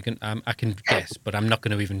means. So you can I can guess, but I'm not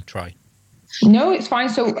going to even try. No, it's fine.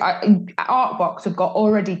 So Artbox have got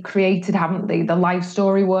already created, haven't they, the life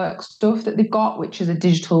story work stuff that they've got, which is a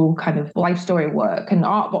digital kind of life story work. And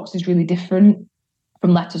Artbox is really different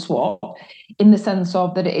from Letter Swap in the sense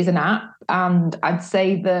of that it is an app, and I'd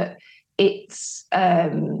say that it's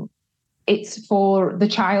for the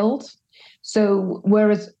child. So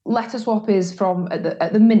whereas Letter Swap is from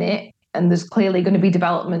at the minute, and there's clearly going to be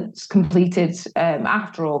developments completed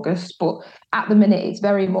after August, but at the minute it's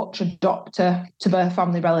very much a doctor to birth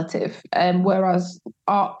family relative, whereas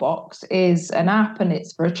Artbox is an app and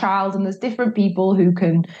it's for a child, and there's different people who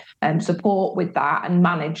can support with that and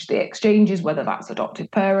manage the exchanges, whether that's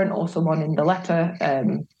adoptive parent or someone in the letter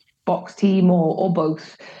box team or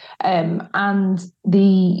both. And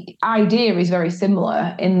the idea is very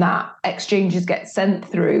similar in that exchanges get sent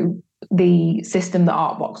through the system that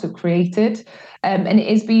Artbox have created. And it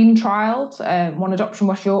is being trialled. One Adoption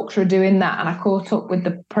West Yorkshire are doing that. And I caught up with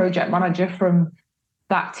the project manager from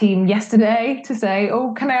that team yesterday to say,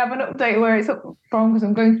 oh, can I have an update where it's up from? Because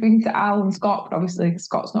I'm going to speak to Al and Scott, but obviously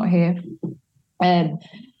Scott's not here. And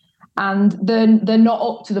they're not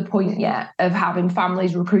up to the point yet of having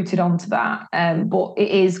families recruited onto that. But it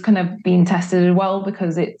is kind of being tested as well,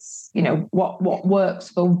 because it's, what works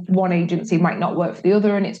for one agency might not work for the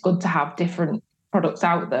other. And it's good to have different products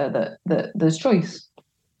out there that there's choice.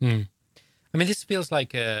 I mean, this feels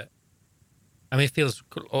like it feels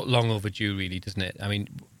long overdue, really, doesn't it? I mean,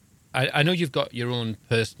 I know you've got your own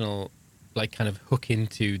personal, kind of hook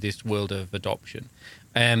into this world of adoption.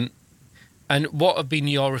 And what have been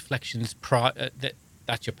your reflections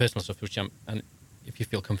that's your personal stuff, which and if you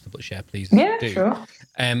feel comfortable to share, please do. Sure.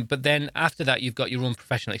 But then after that, you've got your own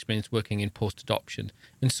professional experience working in post-adoption.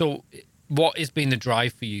 And so what has been the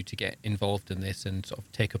drive for you to get involved in this and sort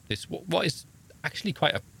of take up this, what is actually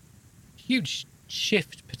quite a huge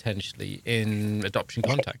shift potentially in adoption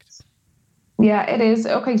contact? Yeah, it is.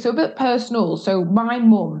 Okay, so a bit personal. So my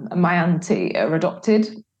mum and my auntie are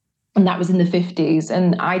adopted, and that was in the 50s.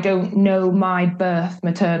 And I don't know my birth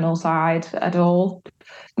maternal side at all.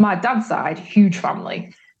 My dad's side, huge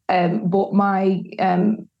family. But my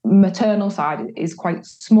maternal side is quite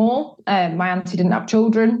small. My auntie didn't have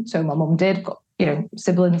children, so my mum did, got,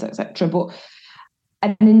 siblings, etc. But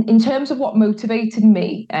and in terms of what motivated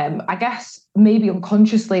me, I guess maybe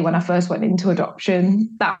unconsciously when I first went into adoption,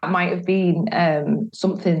 that might have been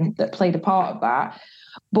something that played a part of that.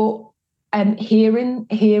 But hearing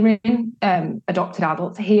adopted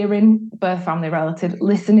adults, hearing birth family relatives,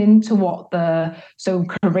 listening to what they're so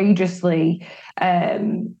courageously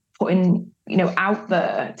putting out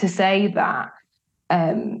there to say that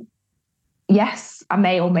yes, I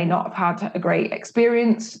may or may not have had a great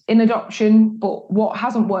experience in adoption, but what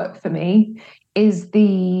hasn't worked for me is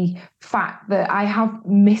the fact that I have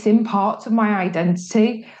missing parts of my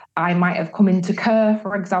identity. I might have come into care,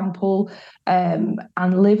 for example, and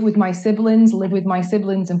live with my siblings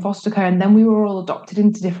in foster care, and then we were all adopted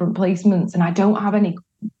into different placements, and I don't have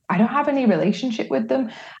any relationship with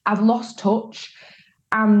them. I've lost touch.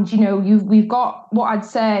 And, we've got what I'd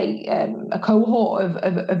say a cohort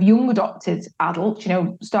of young adopted adults,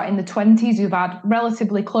 starting in the 20s, who've had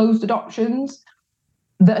relatively closed adoptions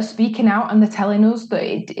that are speaking out, and they're telling us that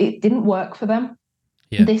it didn't work for them.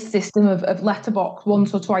 Yeah. This system of letterbox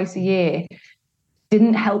once or twice a year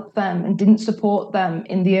didn't help them and didn't support them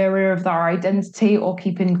in the area of their identity or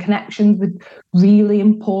keeping connections with really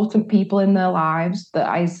important people in their lives, that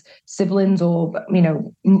as siblings or,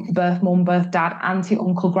 birth mum, birth dad, auntie,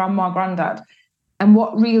 uncle, grandma, granddad. And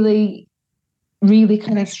what really, really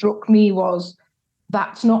kind of struck me was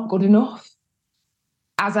that's not good enough.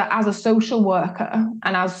 As a social worker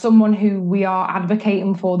and as someone who we are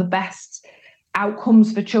advocating for the best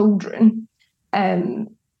outcomes for children,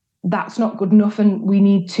 that's not good enough, and we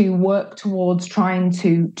need to work towards trying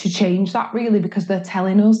to change that, really, because they're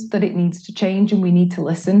telling us that it needs to change and we need to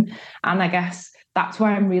listen. And I guess that's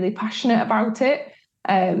why I'm really passionate about it.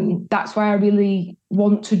 That's why I really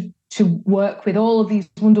want to work with all of these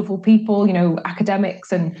wonderful people,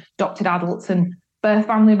 academics and adopted adults and birth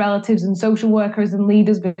family relatives and social workers and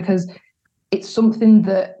leaders, because it's something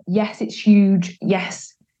that, yes, it's huge.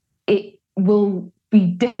 Yes, it will be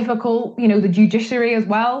difficult, the judiciary as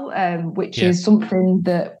well, which is something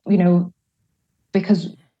that,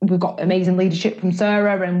 because we've got amazing leadership from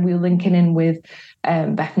Sarah, and we're linking in with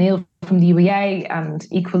Beth Neal from the UEA, and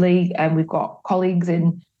equally we've got colleagues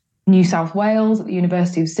in New South Wales at the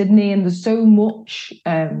University of Sydney, and there's so much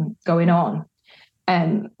going on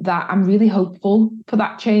that I'm really hopeful for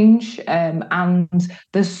that change, and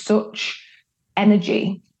there's such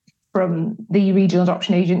energy from the regional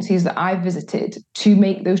adoption agencies that I've visited to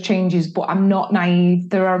make those changes. But I'm not naive.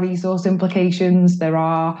 There are resource implications. There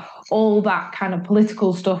are all that kind of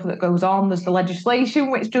political stuff that goes on. There's the legislation,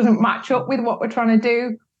 which doesn't match up with what we're trying to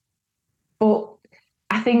do. But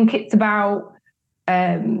I think it's about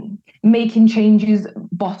making changes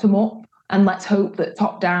bottom up, and let's hope that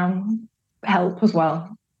top down help as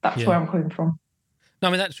well. That's where I'm coming from. No,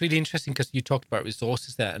 I mean, that's really interesting, because you talked about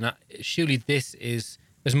resources there, and surely this is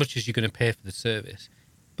as much as you're going to pay for the service.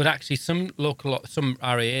 But actually some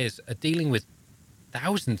RAAs are dealing with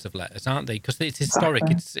thousands of letters, aren't they? Because it's historic.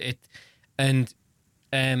 Exactly.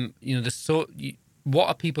 What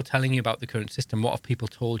are people telling you about the current system? What have people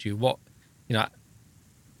told you? What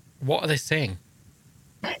are they saying?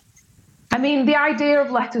 I mean, the idea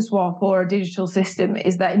of letter swap or a digital system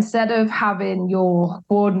is that instead of having your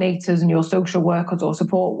coordinators and your social workers or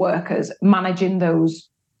support workers managing those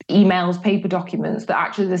emails, paper documents, that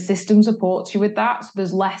actually the system supports you with that. So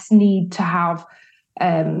there's less need to have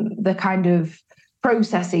the kind of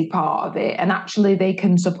processing part of it, and actually they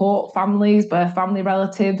can support families, birth family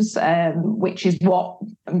relatives, which is what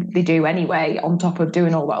they do anyway, on top of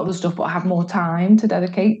doing all that other stuff, but have more time to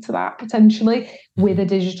dedicate to that potentially with a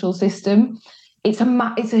digital system. It's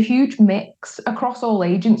a huge mix across all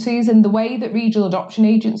agencies, and the way that regional adoption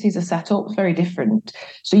agencies are set up is very different.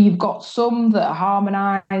 So you've got some that are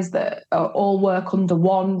harmonised, that all work under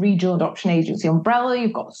one regional adoption agency umbrella.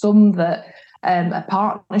 You've got some that are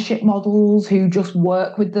partnership models who just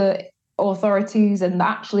work with the authorities, and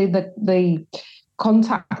actually the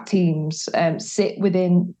contact teams sit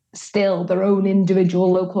within still their own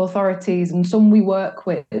individual local authorities. And some we work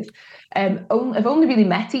with have only really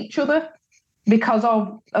met each other because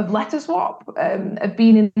of letter swap, of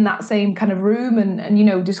being in that same kind of room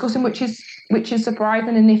and discussing, which is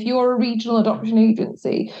surprising. And if you're a regional adoption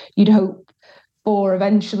agency, you'd hope for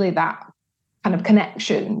eventually that kind of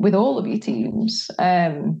connection with all of your teams.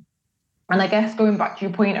 And I guess going back to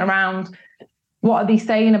your point around what are they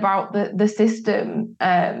saying about the system,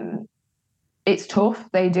 it's tough.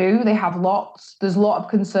 They have lots. There's a lot of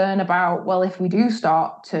concern about, well, if we do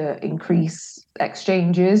start to increase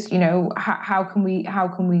exchanges, how can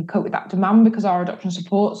we cope with that demand, because our adoption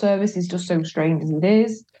support service is just so strained as it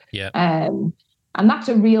is. Yeah. And that's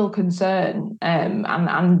a real concern,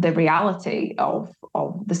 and the reality of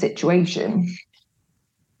the situation.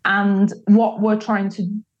 And what we're trying to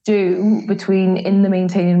do in the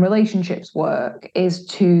maintaining relationships work is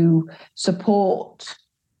to support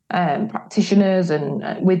practitioners and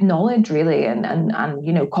with knowledge really, and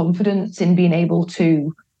confidence in being able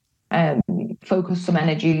to focus some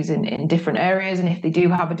energies in different areas. And if they do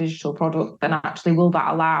have a digital product, then actually will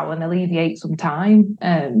that allow and alleviate some time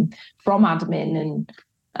from admin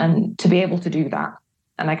and to be able to do that.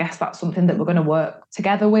 And I guess that's something that we're going to work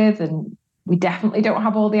together with. And we definitely don't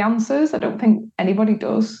have all the answers. I don't think anybody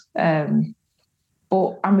does.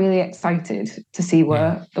 But I'm really excited to see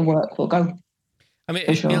where the work will go. I mean,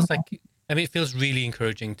 it feels really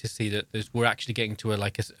encouraging to see that we're actually getting to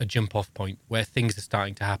a jump off point where things are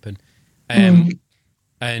starting to happen.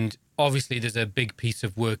 And obviously there's a big piece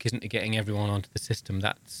of work, isn't it, getting everyone onto the system.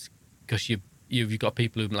 That's because you've got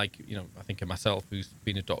people who, like, I think of myself, who's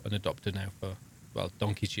been an adopter now for,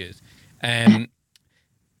 donkey's years.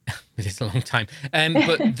 It's a long time.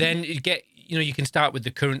 But then you get, you can start with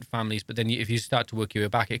the current families, but then if you start to work your way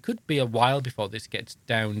back, it could be a while before this gets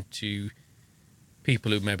down to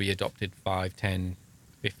people who maybe adopted 5, 10,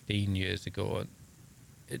 15 years ago.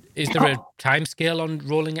 Is there a time scale on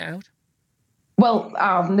rolling it out? Well,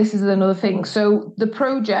 this is another thing. So the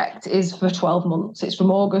project is for 12 months. It's from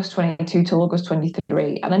August 22 to August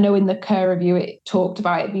 23. And I know in the care review, it talked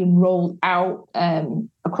about it being rolled out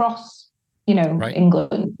across, right,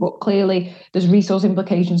 England. But clearly there's resource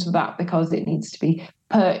implications for that because it needs to be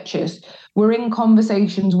purchased. We're in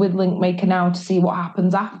conversations with Linkmaker now to see what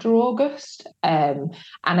happens after August. And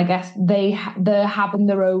I guess they're having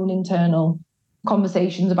their own internal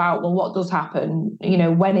conversations about, well, what does happen?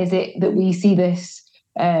 When is it that we see this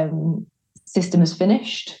system as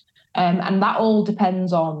finished? And that all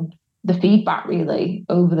depends on the feedback really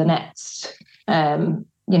over the next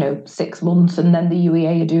 6 months, and then the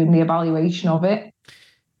UEA are doing the evaluation of it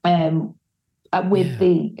with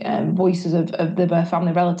the voices of the birth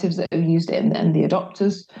family relatives that have used it and the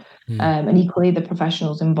adopters, and equally the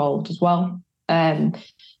professionals involved as well.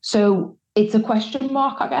 So it's a question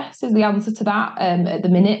mark, I guess, is the answer to that at the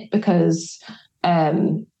minute, because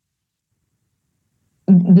the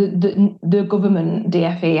government,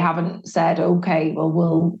 DfE, haven't said, okay, well,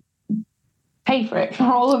 we'll pay for it for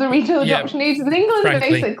all of the regional adoption agencies in England,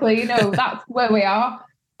 frankly. Basically. That's where we are.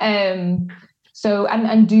 So,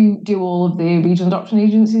 and do all of the regional adoption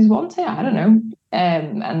agencies want it? I don't know.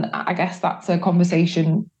 And I guess that's a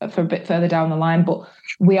conversation for a bit further down the line, but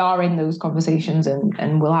we are in those conversations,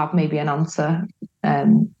 and we'll have maybe an answer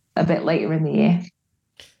a bit later in the year.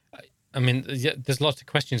 I mean, there's lots of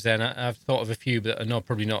questions there, and I've thought of a few, but no,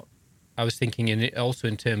 probably not. I was thinking also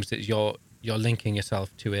in terms that you're linking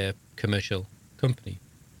yourself to a commercial company,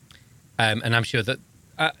 and I'm sure that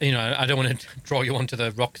I don't want to draw you onto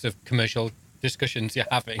the rocks of commercial discussions you're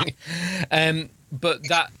having, but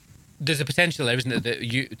that there's a potential there, isn't it, that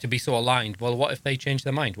you to be so aligned. Well, what if they change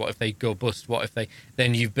their mind? What if they go bust? What if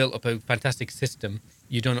then you've built up a fantastic system?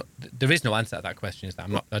 There is no answer to that question, is that?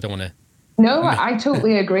 I don't want to. No, I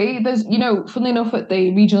totally agree. There's, funnily enough, at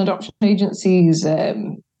the regional adoption agencies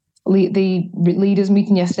the leaders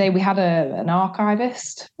meeting yesterday, we had an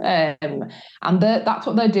archivist, and that's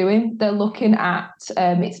what they're doing. They're looking at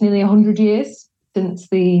it's nearly 100 years since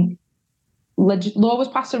the law was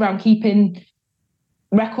passed around keeping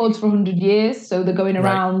records for 100 years. So they're going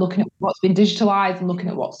around looking at what's been digitalized and looking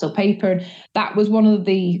at what's still paper. And that was one of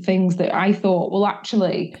the things that I thought, well,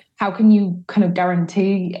 actually, how can you kind of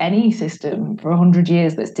guarantee any system for 100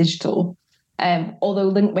 years that's digital?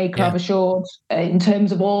 Although Linkmaker have assured, in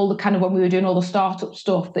terms of all the kind of when we were doing all the startup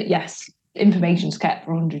stuff, that yes, information's kept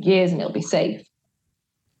for 100 years and it'll be safe.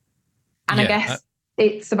 And I guess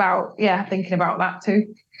it's about, thinking about that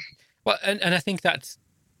too. Well, and I think that's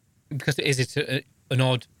because it's an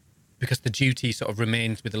odd, because the duty sort of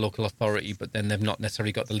remains with the local authority, but then they've not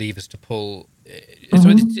necessarily got the levers to pull. So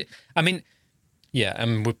I'm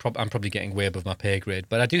probably getting way above my pay grade,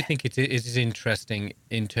 but I do think it is interesting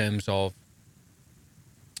in terms of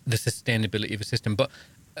the sustainability of a system. But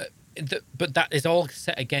that is all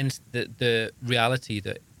set against the reality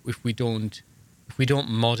that if we don't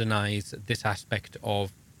modernize this aspect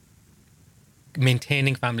of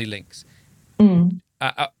maintaining family links,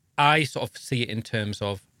 I sort of see it in terms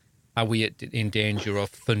of, are we in danger of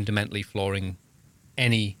fundamentally flooring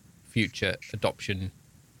any future adoption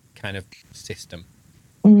kind of system?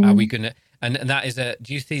 Are we going to, and that is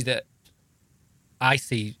do you see that? I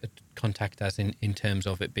see contact as in terms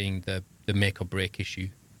of it being the make or break issue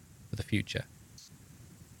for the future.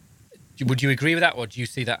 Would you agree with that, or do you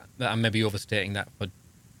see that I'm maybe overstating that for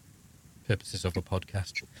purposes of a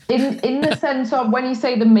podcast? In the sense of, when you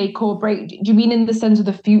say the make or break, do you mean in the sense of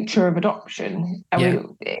the future of adoption? I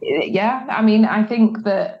mean, I think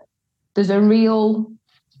that there's a real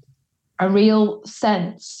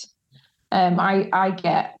sense. I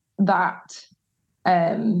get that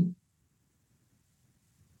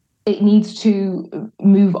it needs to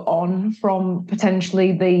move on from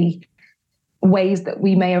potentially the ways that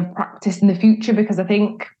we may have practiced in the future, because I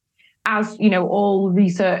think, as you know, all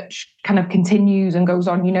research kind of continues and goes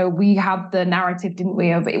on, we had the narrative, didn't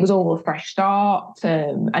we, of it was all a fresh start.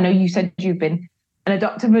 I know you said you've been an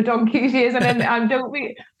adopter for donkey's years, and then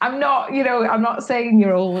I'm not saying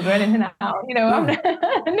you're old or anything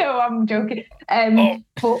I'm joking.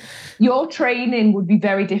 But your training would be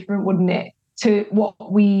very different, wouldn't it, to what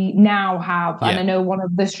we now have? And I know one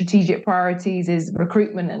of the strategic priorities is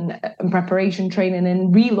recruitment and preparation training,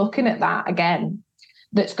 and re-looking at that again,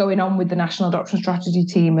 that's going on with the National Adoption Strategy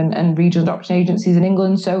Team and regional adoption agencies in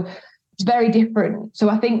England. So it's very different. So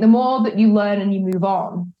I think the more that you learn and you move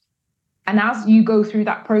on, and as you go through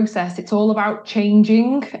that process, it's all about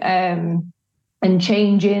changing and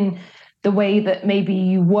changing the way that maybe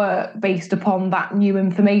you work based upon that new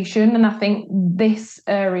information. And I think this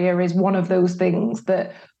area is one of those things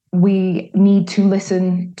that we need to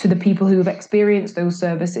listen to the people who have experienced those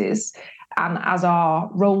services. And as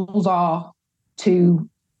our roles are to,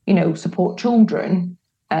 support children,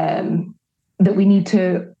 that we need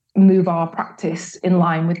to move our practice in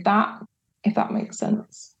line with that, if that makes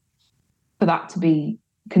sense. For that to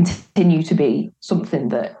continue to be something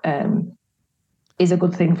that is a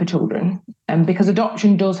good thing for children. Because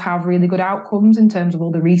adoption does have really good outcomes in terms of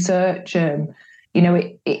all the research.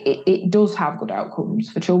 It does have good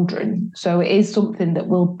outcomes for children. So it is something that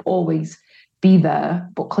will always be there.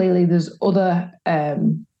 But clearly there's other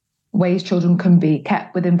ways children can be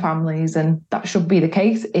kept within families, and that should be the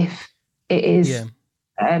case if it is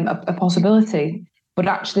a possibility. But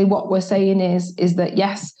actually what we're saying is that,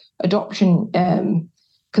 yes, adoption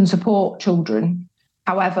can support children.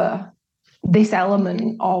 However, this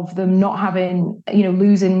element of them not having,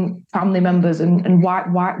 losing family members, and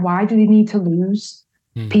why do they need to lose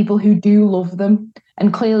people who do love them?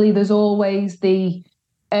 And clearly there's always the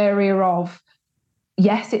area of,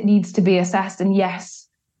 yes, it needs to be assessed, and yes,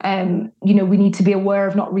 we need to be aware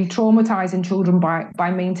of not re-traumatizing children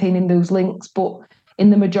by maintaining those links. But in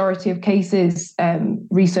the majority of cases,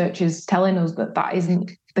 research is telling us that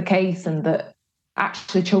isn't the case, and that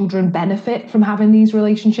actually children benefit from having these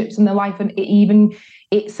relationships in their life, and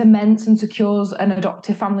it cements and secures an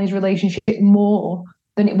adoptive family's relationship more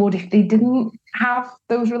than it would if they didn't have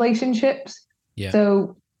those relationships.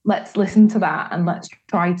 So let's listen to that, and let's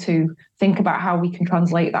try to think about how we can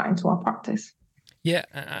translate that into our practice. I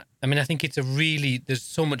mean, I think there's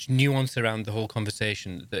so much nuance around the whole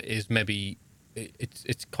conversation that is maybe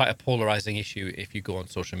it's quite a polarizing issue if you go on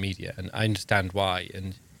social media, and I understand why.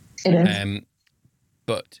 And it is.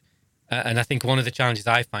 And I think one of the challenges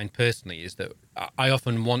I find personally is that I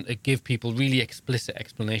often want to give people really explicit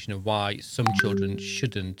explanation of why some children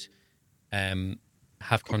shouldn't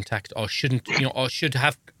have contact, or shouldn't, or should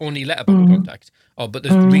have only letterbox contact. But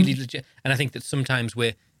there's really legit, and I think that sometimes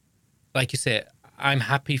we're like you say, I'm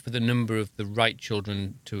happy for the number of the right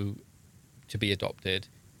children to be adopted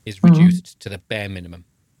is reduced to the bare minimum.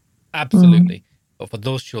 Absolutely. But for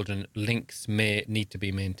those children, links may need to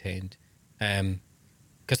be maintained.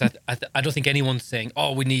 Because I don't think anyone's saying,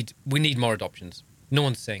 oh, we need more adoptions. No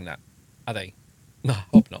one's saying that, are they? No, I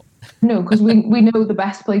hope not. No, because we know the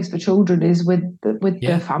best place for children is with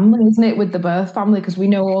the family, isn't it? With the birth family, because we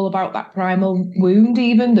know all about that primal wound,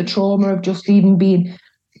 even the trauma of just even being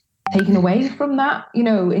taken away from that,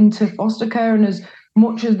 into foster care. And as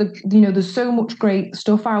much as there's so much great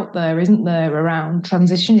stuff out there, isn't there, around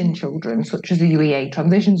transitioning children, such as the UEA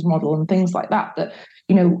transitions model and things like that,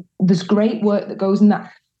 there's great work that goes in that.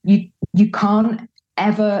 You can't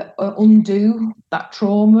ever undo that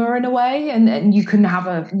trauma in a way, and you can have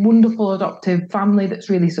a wonderful adoptive family that's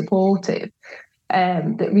really supportive,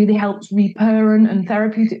 that really helps reparent and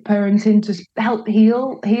therapeutic parenting to help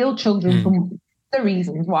heal children from the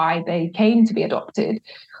reasons why they came to be adopted.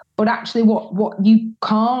 But actually what you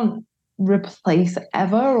can't replace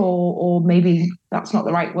ever, or maybe that's not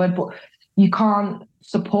the right word, but you can't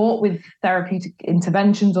support with therapeutic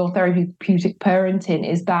interventions or therapeutic parenting,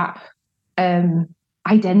 is that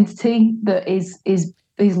identity that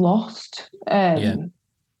is lost at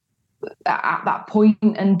that point.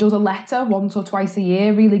 And does a letter once or twice a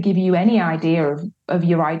year really give you any idea of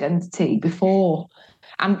your identity before?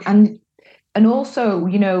 And also,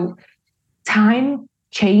 time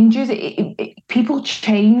changes. People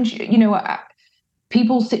change,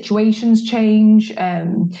 people's situations change.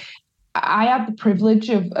 I had the privilege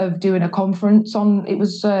of doing a conference it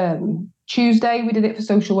was Tuesday. We did it for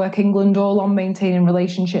Social Work England, all on maintaining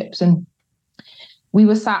relationships. And we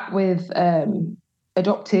were sat with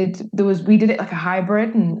adopted. We did it like a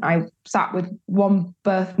hybrid, and I sat with one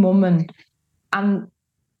birth mum, and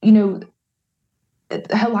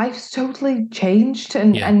her life's totally changed,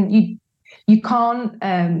 and you can't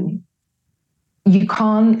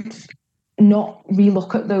not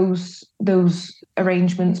relook at those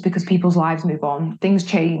arrangements, because people's lives move on, things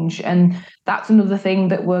change. And that's another thing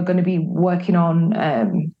that we're going to be working on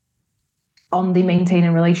the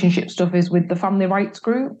maintaining relationship stuff, is with the family rights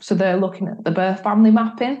group. So they're looking at the birth family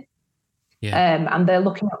mapping, and they're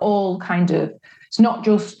looking at all kind of, it's not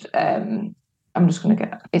just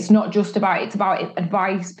it's about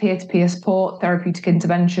advice, peer-to-peer support, therapeutic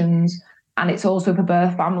interventions. And it's also for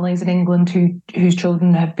birth families in England whose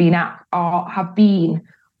children have been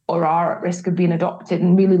or are at risk of being adopted,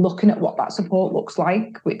 and really looking at what that support looks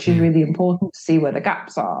like, which is really important to see where the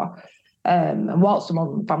gaps are. And whilst I'm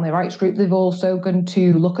on Family Rights Group, they've also going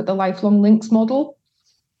to look at the lifelong links model,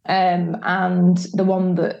 and the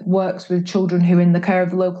one that works with children who are in the care of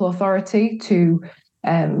the local authority to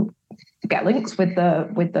get links with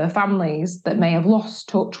the families that may have lost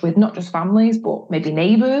touch with not just families, but maybe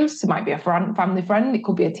neighbours. It might be a family friend. It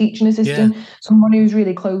could be a teaching assistant, someone who's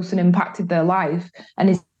really close and impacted their life and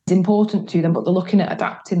is important to them. But they're looking at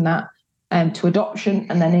adapting that to adoption.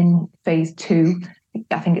 And then in phase 2,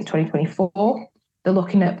 I think it's 2024, they're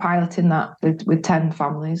looking at piloting that with 10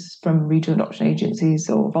 families from regional adoption agencies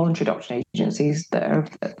or voluntary adoption agencies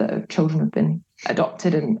that children have been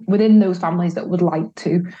adopted, and within those families that would like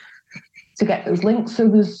to get those links. So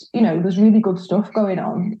there's really good stuff going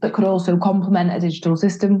on that could also complement a digital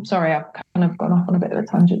system. Sorry, I've kind of gone off on a bit of a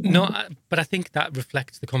tangent. No, but I think that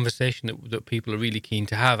reflects the conversation that people are really keen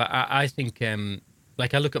to have. I think,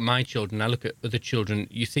 like I look at my children, I look at other children,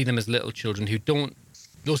 you see them as little children who don't,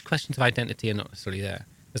 those questions of identity are not necessarily there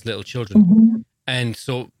as little children. And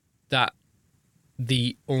so that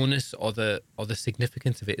the onus or the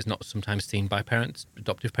significance of it is not sometimes seen by parents,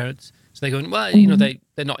 adoptive parents. So they're going, well,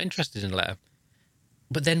 they're not interested in a letter.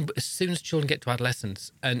 But then as soon as children get to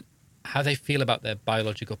adolescence, and how they feel about their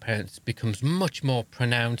biological parents becomes much more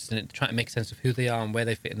pronounced, and trying to make sense of who they are and where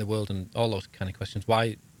they fit in the world and all those kind of questions.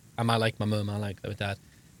 Why am I like my mum? Am I like my dad?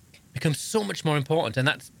 Becomes so much more important.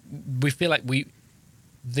 And we feel like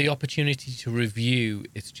the opportunity to review,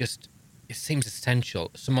 it seems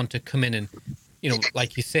essential. Someone to come in and,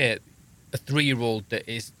 like you say, a 3-year-old that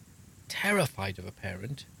is terrified of a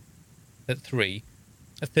parent at 3,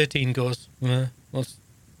 at 13 goes, well, it's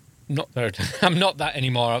not there. I'm not that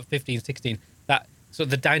anymore. At 15, 16, so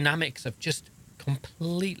the dynamics have just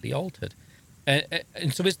completely altered.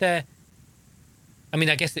 And so is there, I mean,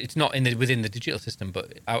 I guess it's not within the digital system,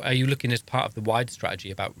 but are you looking as part of the wide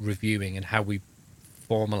strategy about reviewing and how we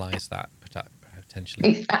formalise that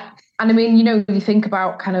potentially? And I mean, you think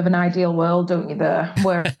about kind of an ideal world, don't you, there?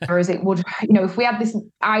 Whereas it would, if we had this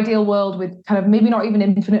ideal world with kind of maybe not even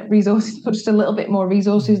infinite resources, but just a little bit more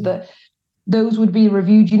resources, that those would be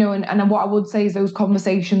reviewed, and what I would say is those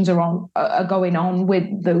conversations are going on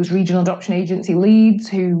with those regional adoption agency leads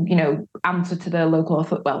who, answer to their local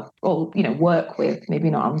authority, or, work with, maybe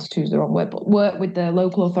not answer to is the wrong word, but work with the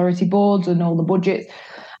local authority boards and all the budgets.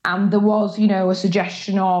 And there was, a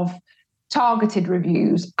suggestion of targeted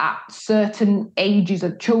reviews at certain ages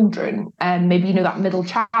of children, and maybe that middle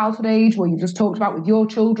childhood age where you just talked about with your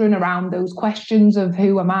children around those questions of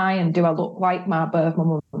who am I and do I look like my birth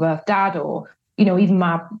mum or birth dad, or even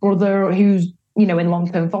my brother who's in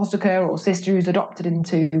long-term foster care, or sister who's adopted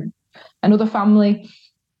into another family.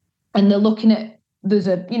 And they're looking at,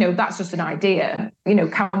 that's just an idea,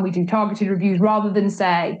 can we do targeted reviews rather than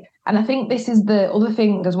say, and I think this is the other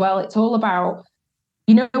thing as well, it's all about,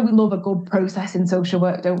 we love a good process in social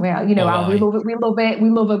work, don't we? We love it. We love it. We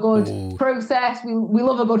love a good process. We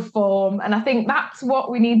love a good form. And I think that's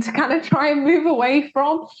what we need to kind of try and move away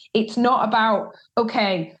from. It's not about,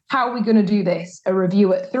 okay, how are we going to do this? A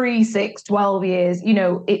review at 3, 6, 12 years.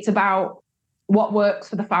 It's about what works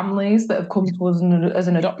for the families that have come to us as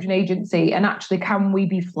an adoption agency. And actually, can we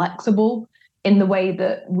be flexible in the way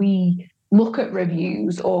that we look at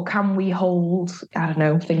reviews, or can we hold, I don't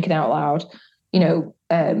know, thinking out loud,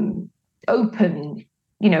 open,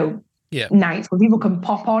 nights where people can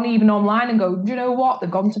pop on even online and go, do you know what? They've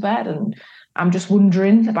gone to bed and I'm just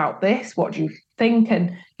wondering about this. What do you think?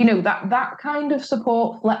 And, that kind of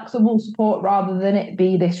support, flexible support, rather than it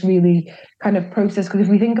be this really kind of process. Because if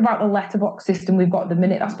we think about the letterbox system we've got at the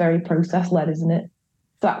minute, that's very process led, isn't it?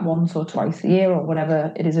 That once or twice a year or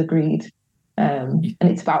whatever it is agreed. And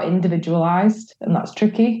it's about individualized, and that's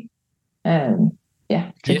tricky.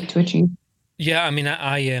 Tricky to achieve. Yeah, I mean,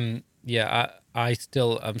 I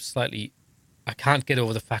still am slightly. I can't get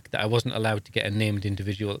over the fact that I wasn't allowed to get a named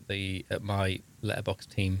individual at my letterbox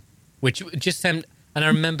team, which just seemed. And I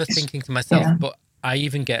remember thinking to myself, but I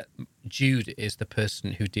even get Jude is the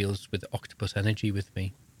person who deals with octopus energy with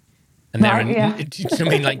me, and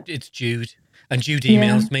something like it's Jude, and Jude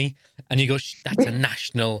emails me, and he goes, "That's a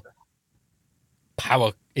national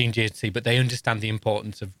power agency, but they understand the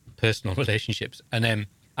importance of personal relationships." And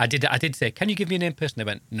I did say, can you give me a named person? They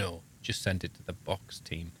went, no, just send it to the box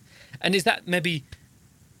team. And is that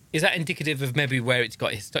indicative of maybe where it's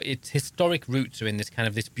got its historic roots are in this kind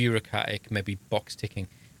of this bureaucratic, maybe box ticking?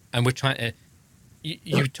 And we're trying to,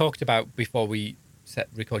 you talked about before we set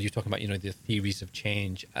record, you're talking about, the theories of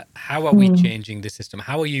change. How are we changing the system?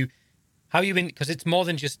 How are you in, because it's more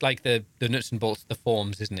than just like the nuts and bolts, the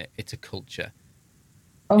forms, isn't it? It's a culture.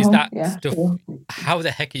 Is that stuff? Sure. How the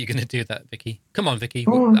heck are you going to do that, Vicky? Come on, Vicky.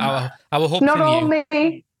 Our hope not in all you.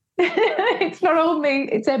 Me. It's not all me.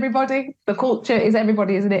 It's everybody. The culture is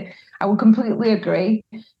everybody, isn't it? I would completely agree.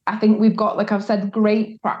 I think we've got, like I've said,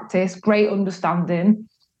 great practice, great understanding.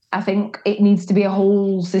 I think it needs to be a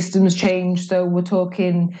whole systems change. So we're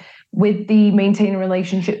talking with the maintaining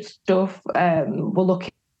relationship stuff. We're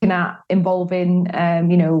looking at involving,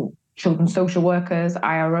 children's social workers,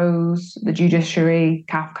 IROs, the judiciary,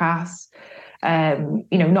 CAFCAS,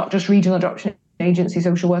 not just regional adoption agency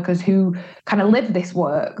social workers who kind of live this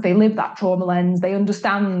work. They live that trauma lens. They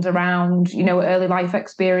understand around, early life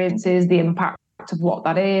experiences, the impact of what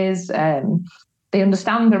that is. They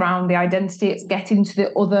understand around the identity. It's getting to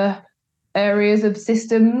the other areas of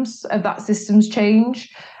systems, of that systems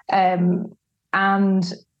change, and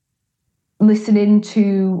listening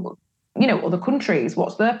to other countries,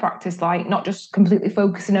 what's their practice like, not just completely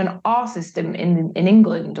focusing on our system in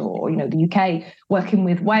England or, the UK, working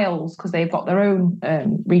with Wales because they've got their own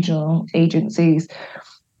regional agencies.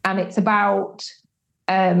 And it's about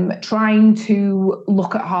trying to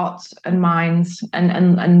look at hearts and minds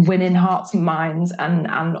and winning hearts and minds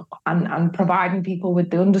and providing people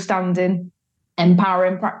with the understanding,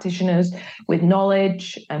 empowering practitioners with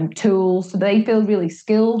knowledge and tools so they feel really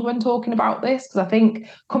skilled when talking about this. Because I think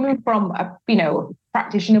coming from a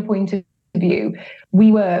practitioner point of view,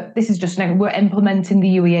 we're implementing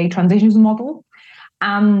the UEA transitions model,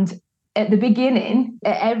 and at the beginning,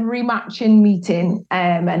 at every matching meeting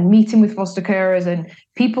and meeting with foster carers and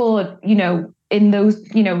people, in those,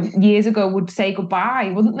 years ago would say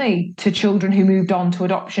goodbye, wouldn't they, to children who moved on to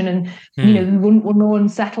adoption, and we wouldn't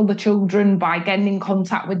unsettle the children by getting in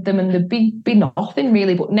contact with them, and there'd be nothing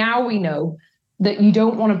really. But now we know that you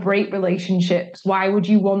don't want to break relationships. Why would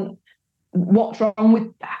you want? What's wrong with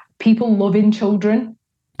people loving children?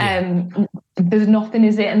 There's nothing,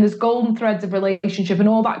 is it? And there's golden threads of relationship and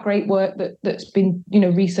all that great work that's been,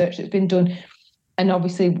 research that's been done, and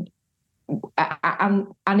obviously.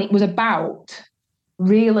 And it was about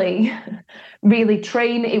really, really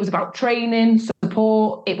train. It was about training,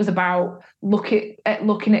 support. It was about looking at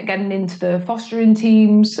getting into the fostering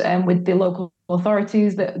teams and with the local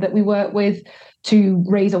authorities that we work with to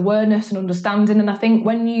raise awareness and understanding. And I think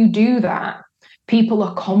when you do that, people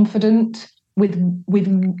are confident with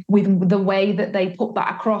the way that they put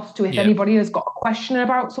that across to if anybody has got a question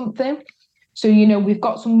about something. So, we've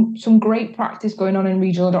got some great practice going on in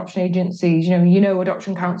regional adoption agencies.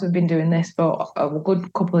 Adoption Council have been doing this for a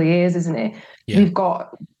good couple of years, isn't it? Yeah.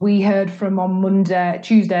 We heard from on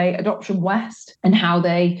Tuesday, Adoption West, and how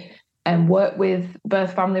they work with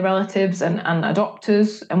birth family relatives and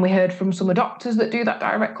adopters. And we heard from some adopters that do that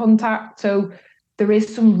direct contact. So there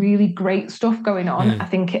is some really great stuff going on. I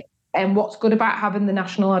think and what's good about having the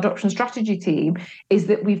National Adoption Strategy Team is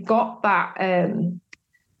that we've got that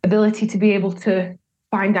ability to be able to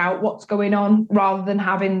find out what's going on rather than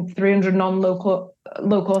having 300 non-local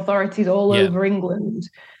authorities all over England.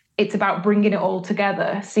 It's about bringing it all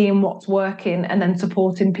together, seeing what's working, and then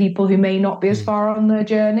supporting people who may not be as far on their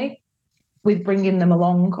journey with bringing them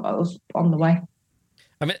along on the way.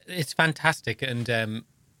 I mean, it's fantastic, and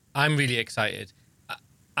I'm really excited.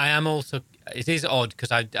 I am also. It is odd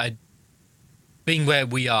because I being where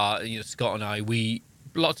we are, Scott and I,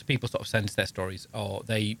 lots of people sort of send us their stories, or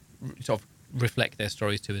they sort of reflect their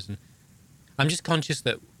stories to us, and I'm just conscious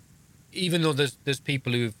that even though there's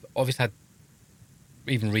people who've obviously had,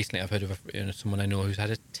 even recently I've heard of someone I know who's had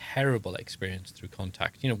a terrible experience through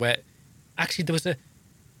contact, where actually there was the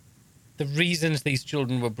reasons these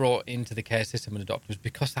children were brought into the care system and adopted was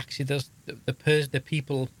because actually there's the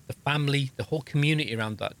people, the family, the whole community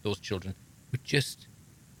around those children were just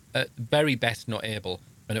at very best not able,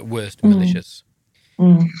 and at worst malicious.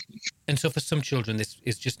 And so for some children, this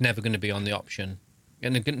is just never going to be on the option.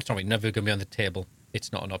 Sorry, never going to be on the table.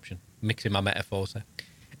 It's not an option. Mixing my metaphors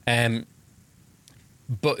there.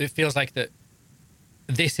 But it feels like that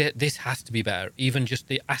this has to be better. Even just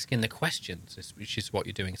the asking the questions, which is what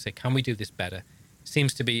you're doing. Say, can we do this better?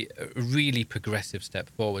 Seems to be a really progressive step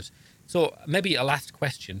forwards. So maybe a last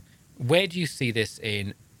question. Where do you see this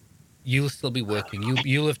in? You'll still be working.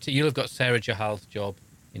 You'll have got Sarah Jahal's job.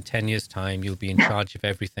 In 10 years' time, you'll be in charge of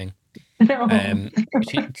everything. No.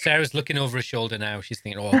 Sarah's looking over her shoulder now. She's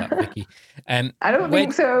thinking, "Oh, that Vicky." I don't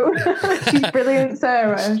think so. She's brilliant,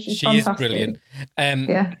 Sarah. She's fantastic. Is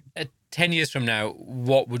brilliant. 10 years from now,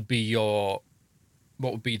 what would be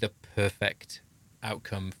the perfect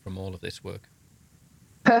outcome from all of this work?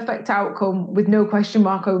 Perfect outcome with no question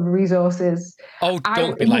mark over resources. Oh,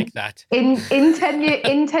 don't be like that. In 10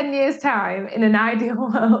 years' time, in an ideal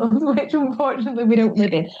world, which unfortunately we don't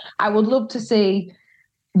live in, I would love to see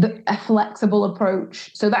a flexible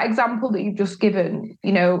approach. So that example that you've just given,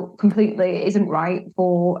 completely isn't right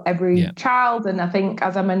for every child. And I think,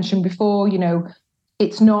 as I mentioned before,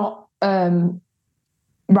 it's not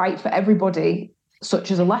right for everybody,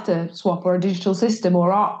 such as a letter swap or a digital system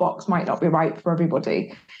or ArtBox might not be right for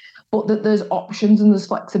everybody, but that there's options and there's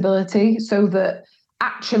flexibility so that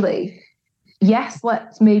actually, yes,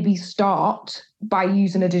 let's maybe start by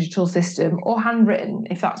using a digital system or handwritten,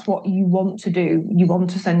 if that's what you want to do. You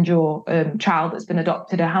want to send your child that's been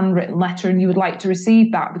adopted a handwritten letter and you would like to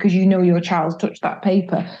receive that because your child's touched that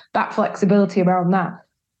paper, that flexibility around that.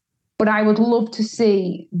 But I would love to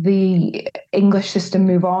see the English system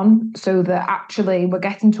move on so that actually we're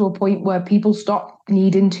getting to a point where people stop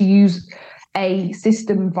needing to use a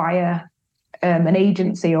system via an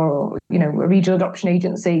agency or, a regional adoption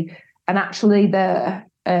agency, and actually they're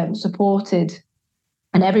supported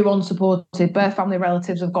and everyone's supported. Birth family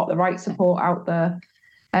relatives have got the right support out there.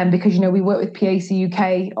 Because, we work with PAC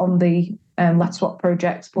UK on the Let's Swap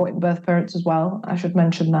project, supporting birth parents as well. I should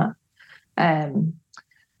mention that.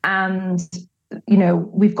 And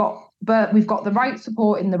we've got the right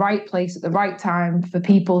support in the right place at the right time for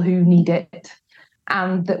people who need it,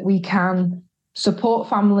 and that we can support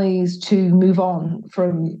families to move on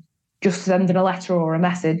from just sending a letter or a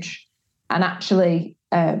message, and actually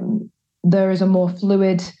there is a more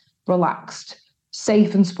fluid, relaxed,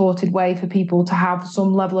 safe and supported way for people to have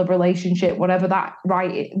some level of relationship, whatever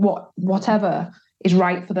is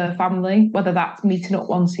right for their family, whether that's meeting up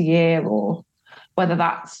once a year or whether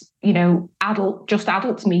that's,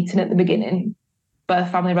 adults meeting at the beginning,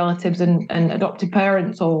 birth family relatives and adopted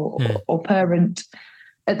parents or parent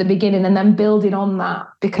at the beginning, and then building on that,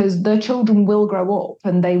 because their children will grow up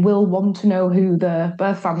and they will want to know who the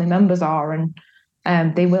birth family members are,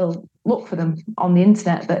 and they will look for them on the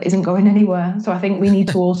internet that isn't going anywhere. So I think we need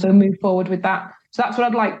to also move forward with that. So that's what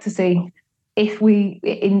I'd like to see if we,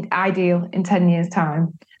 in 10 years'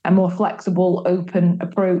 time, a more flexible, open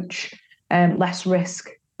approach, less risk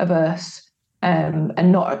averse,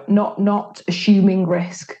 and not assuming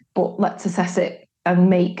risk, but let's assess it and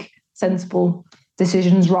make sensible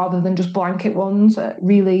decisions rather than just blanket ones at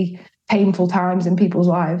really painful times in people's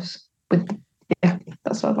lives.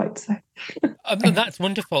 That's what I'd like to say. That's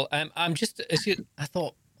wonderful. I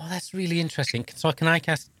thought, oh, that's really interesting. So can I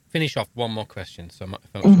finish off one more question? So if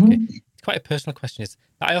I'm okay. It's quite a personal question. Is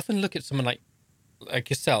that I often look at someone like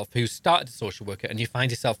yourself who started as a social worker, and you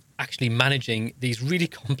find yourself actually managing these really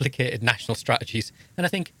complicated national strategies. And I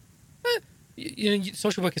think,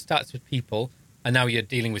 social worker starts with people, and now you're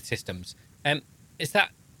dealing with systems.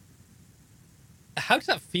 How does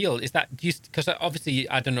that feel? Because obviously,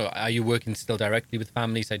 I don't know, are you working still directly with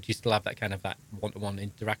families? Do you still have that kind of that one-to-one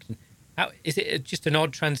interaction? Is it just an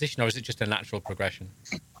odd transition, or is it just a natural progression?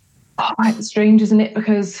 Oh, it's strange, isn't it?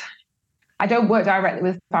 Because I don't work directly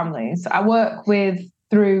with families. I work through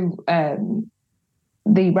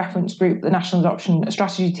the reference group, the National Adoption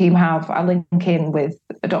Strategy Team I link in with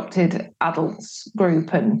adopted adults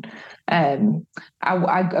group, and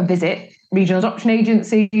I visit regional adoption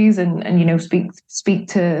agencies and speak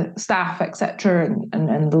to staff, etc.,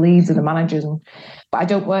 and the leads and the managers. But I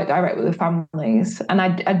don't work directly with families, and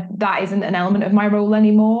I that isn't an element of my role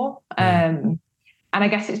anymore. And I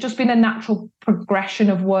guess it's just been a natural progression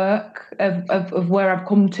of work of where I've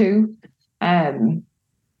come to.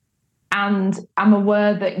 And I'm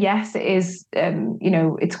aware that, yes, it is,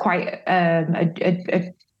 it's quite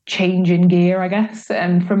a change in gear, I guess,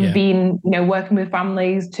 from being, working with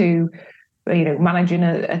families to, managing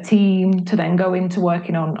a team to then go into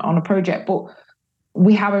working on a project. But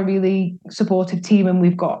we have a really supportive team, and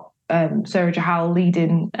we've got Sarah Jahal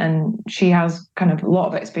leading, and she has kind of a lot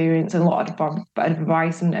of experience and a lot of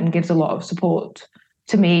advice and gives a lot of support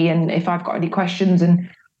to me. And if I've got any questions, and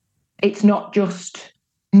it's not just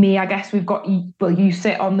me, I guess we've got, you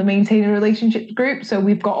sit on the Maintaining Relationships group, so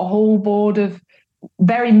we've got a whole board of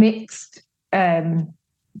very mixed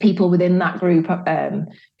people within that group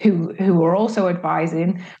who are also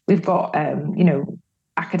advising. We've got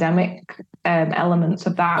academic elements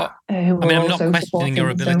of that. I'm not questioning your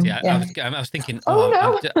ability. So, I was thinking, no.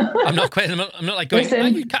 I'm not questioning. I'm not like going,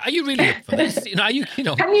 are you really up for this? Are you, can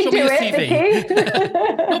you do it, Vicky?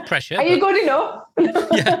 No pressure. Are you good enough?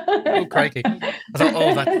 Yeah. Oh, crikey. I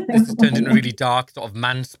thought, this has turned into a really dark sort of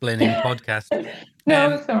mansplaining podcast.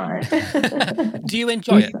 No, it's all right. Do you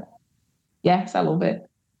enjoy it? Yes, I love it.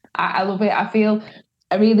 I love it.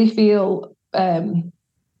 I really feel,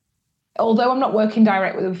 although I'm not working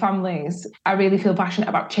directly with families, I really feel passionate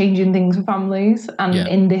about changing things for families. And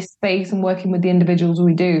in this space and working with the individuals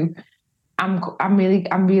we do, I'm really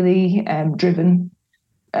driven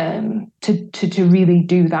to really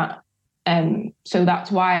do that. So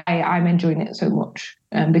that's why I'm enjoying it so much,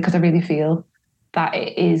 because I really feel that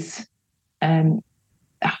it is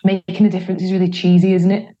making a difference is really cheesy,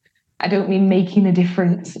 isn't it? I don't mean making a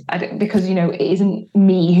difference because, it isn't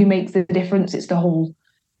me who makes the difference. It's the whole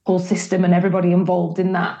system and everybody involved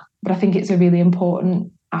in that. But I think it's a really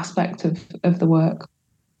important aspect of the work.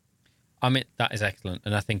 I mean, that is excellent.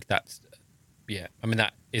 And I think that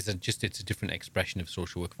is it's a different expression of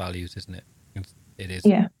social work values, isn't it? It is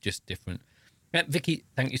just different. Vicky,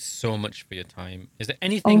 thank you so much for your time. Is there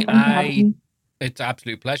anything it's an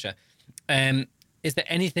absolute pleasure. Is there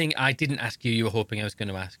anything I didn't ask you were hoping I was going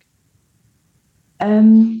to ask?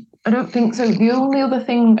 I don't think so. The only other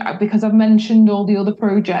thing, because I've mentioned all the other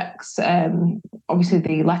projects, obviously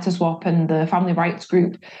the Letter Swap and the Family Rights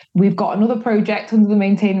Group, we've got another project under the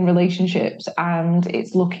Maintaining Relationships, and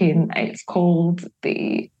it's called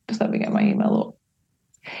just let me get my email up.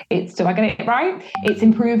 So I get it right. It's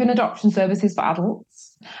Improving Adoption Services for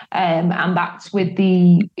Adults. And that's with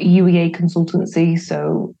the UEA consultancy.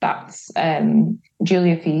 So that's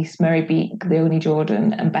Julia Feast, Mary Beek, Leonie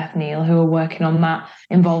Jordan, and Beth Neal, who are working on that,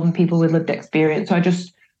 involving people with lived experience. So I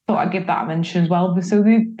just thought I'd give that a mention as well. So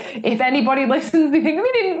if anybody listens, they think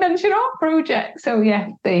we didn't mention our project. So yeah,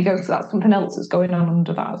 there you go. So that's something else that's going on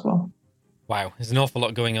under that as well. Wow, there's an awful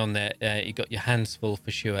lot going on there. You got your hands full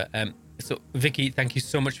for sure. So Vicky, thank you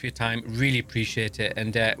so much for your time. Really appreciate it,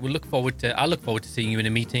 and I'll look forward to seeing you in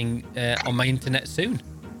a meeting on my internet soon.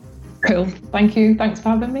 Cool. Thank you. Thanks for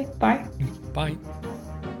having me. Bye. Bye.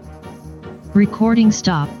 Recording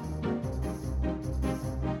stop.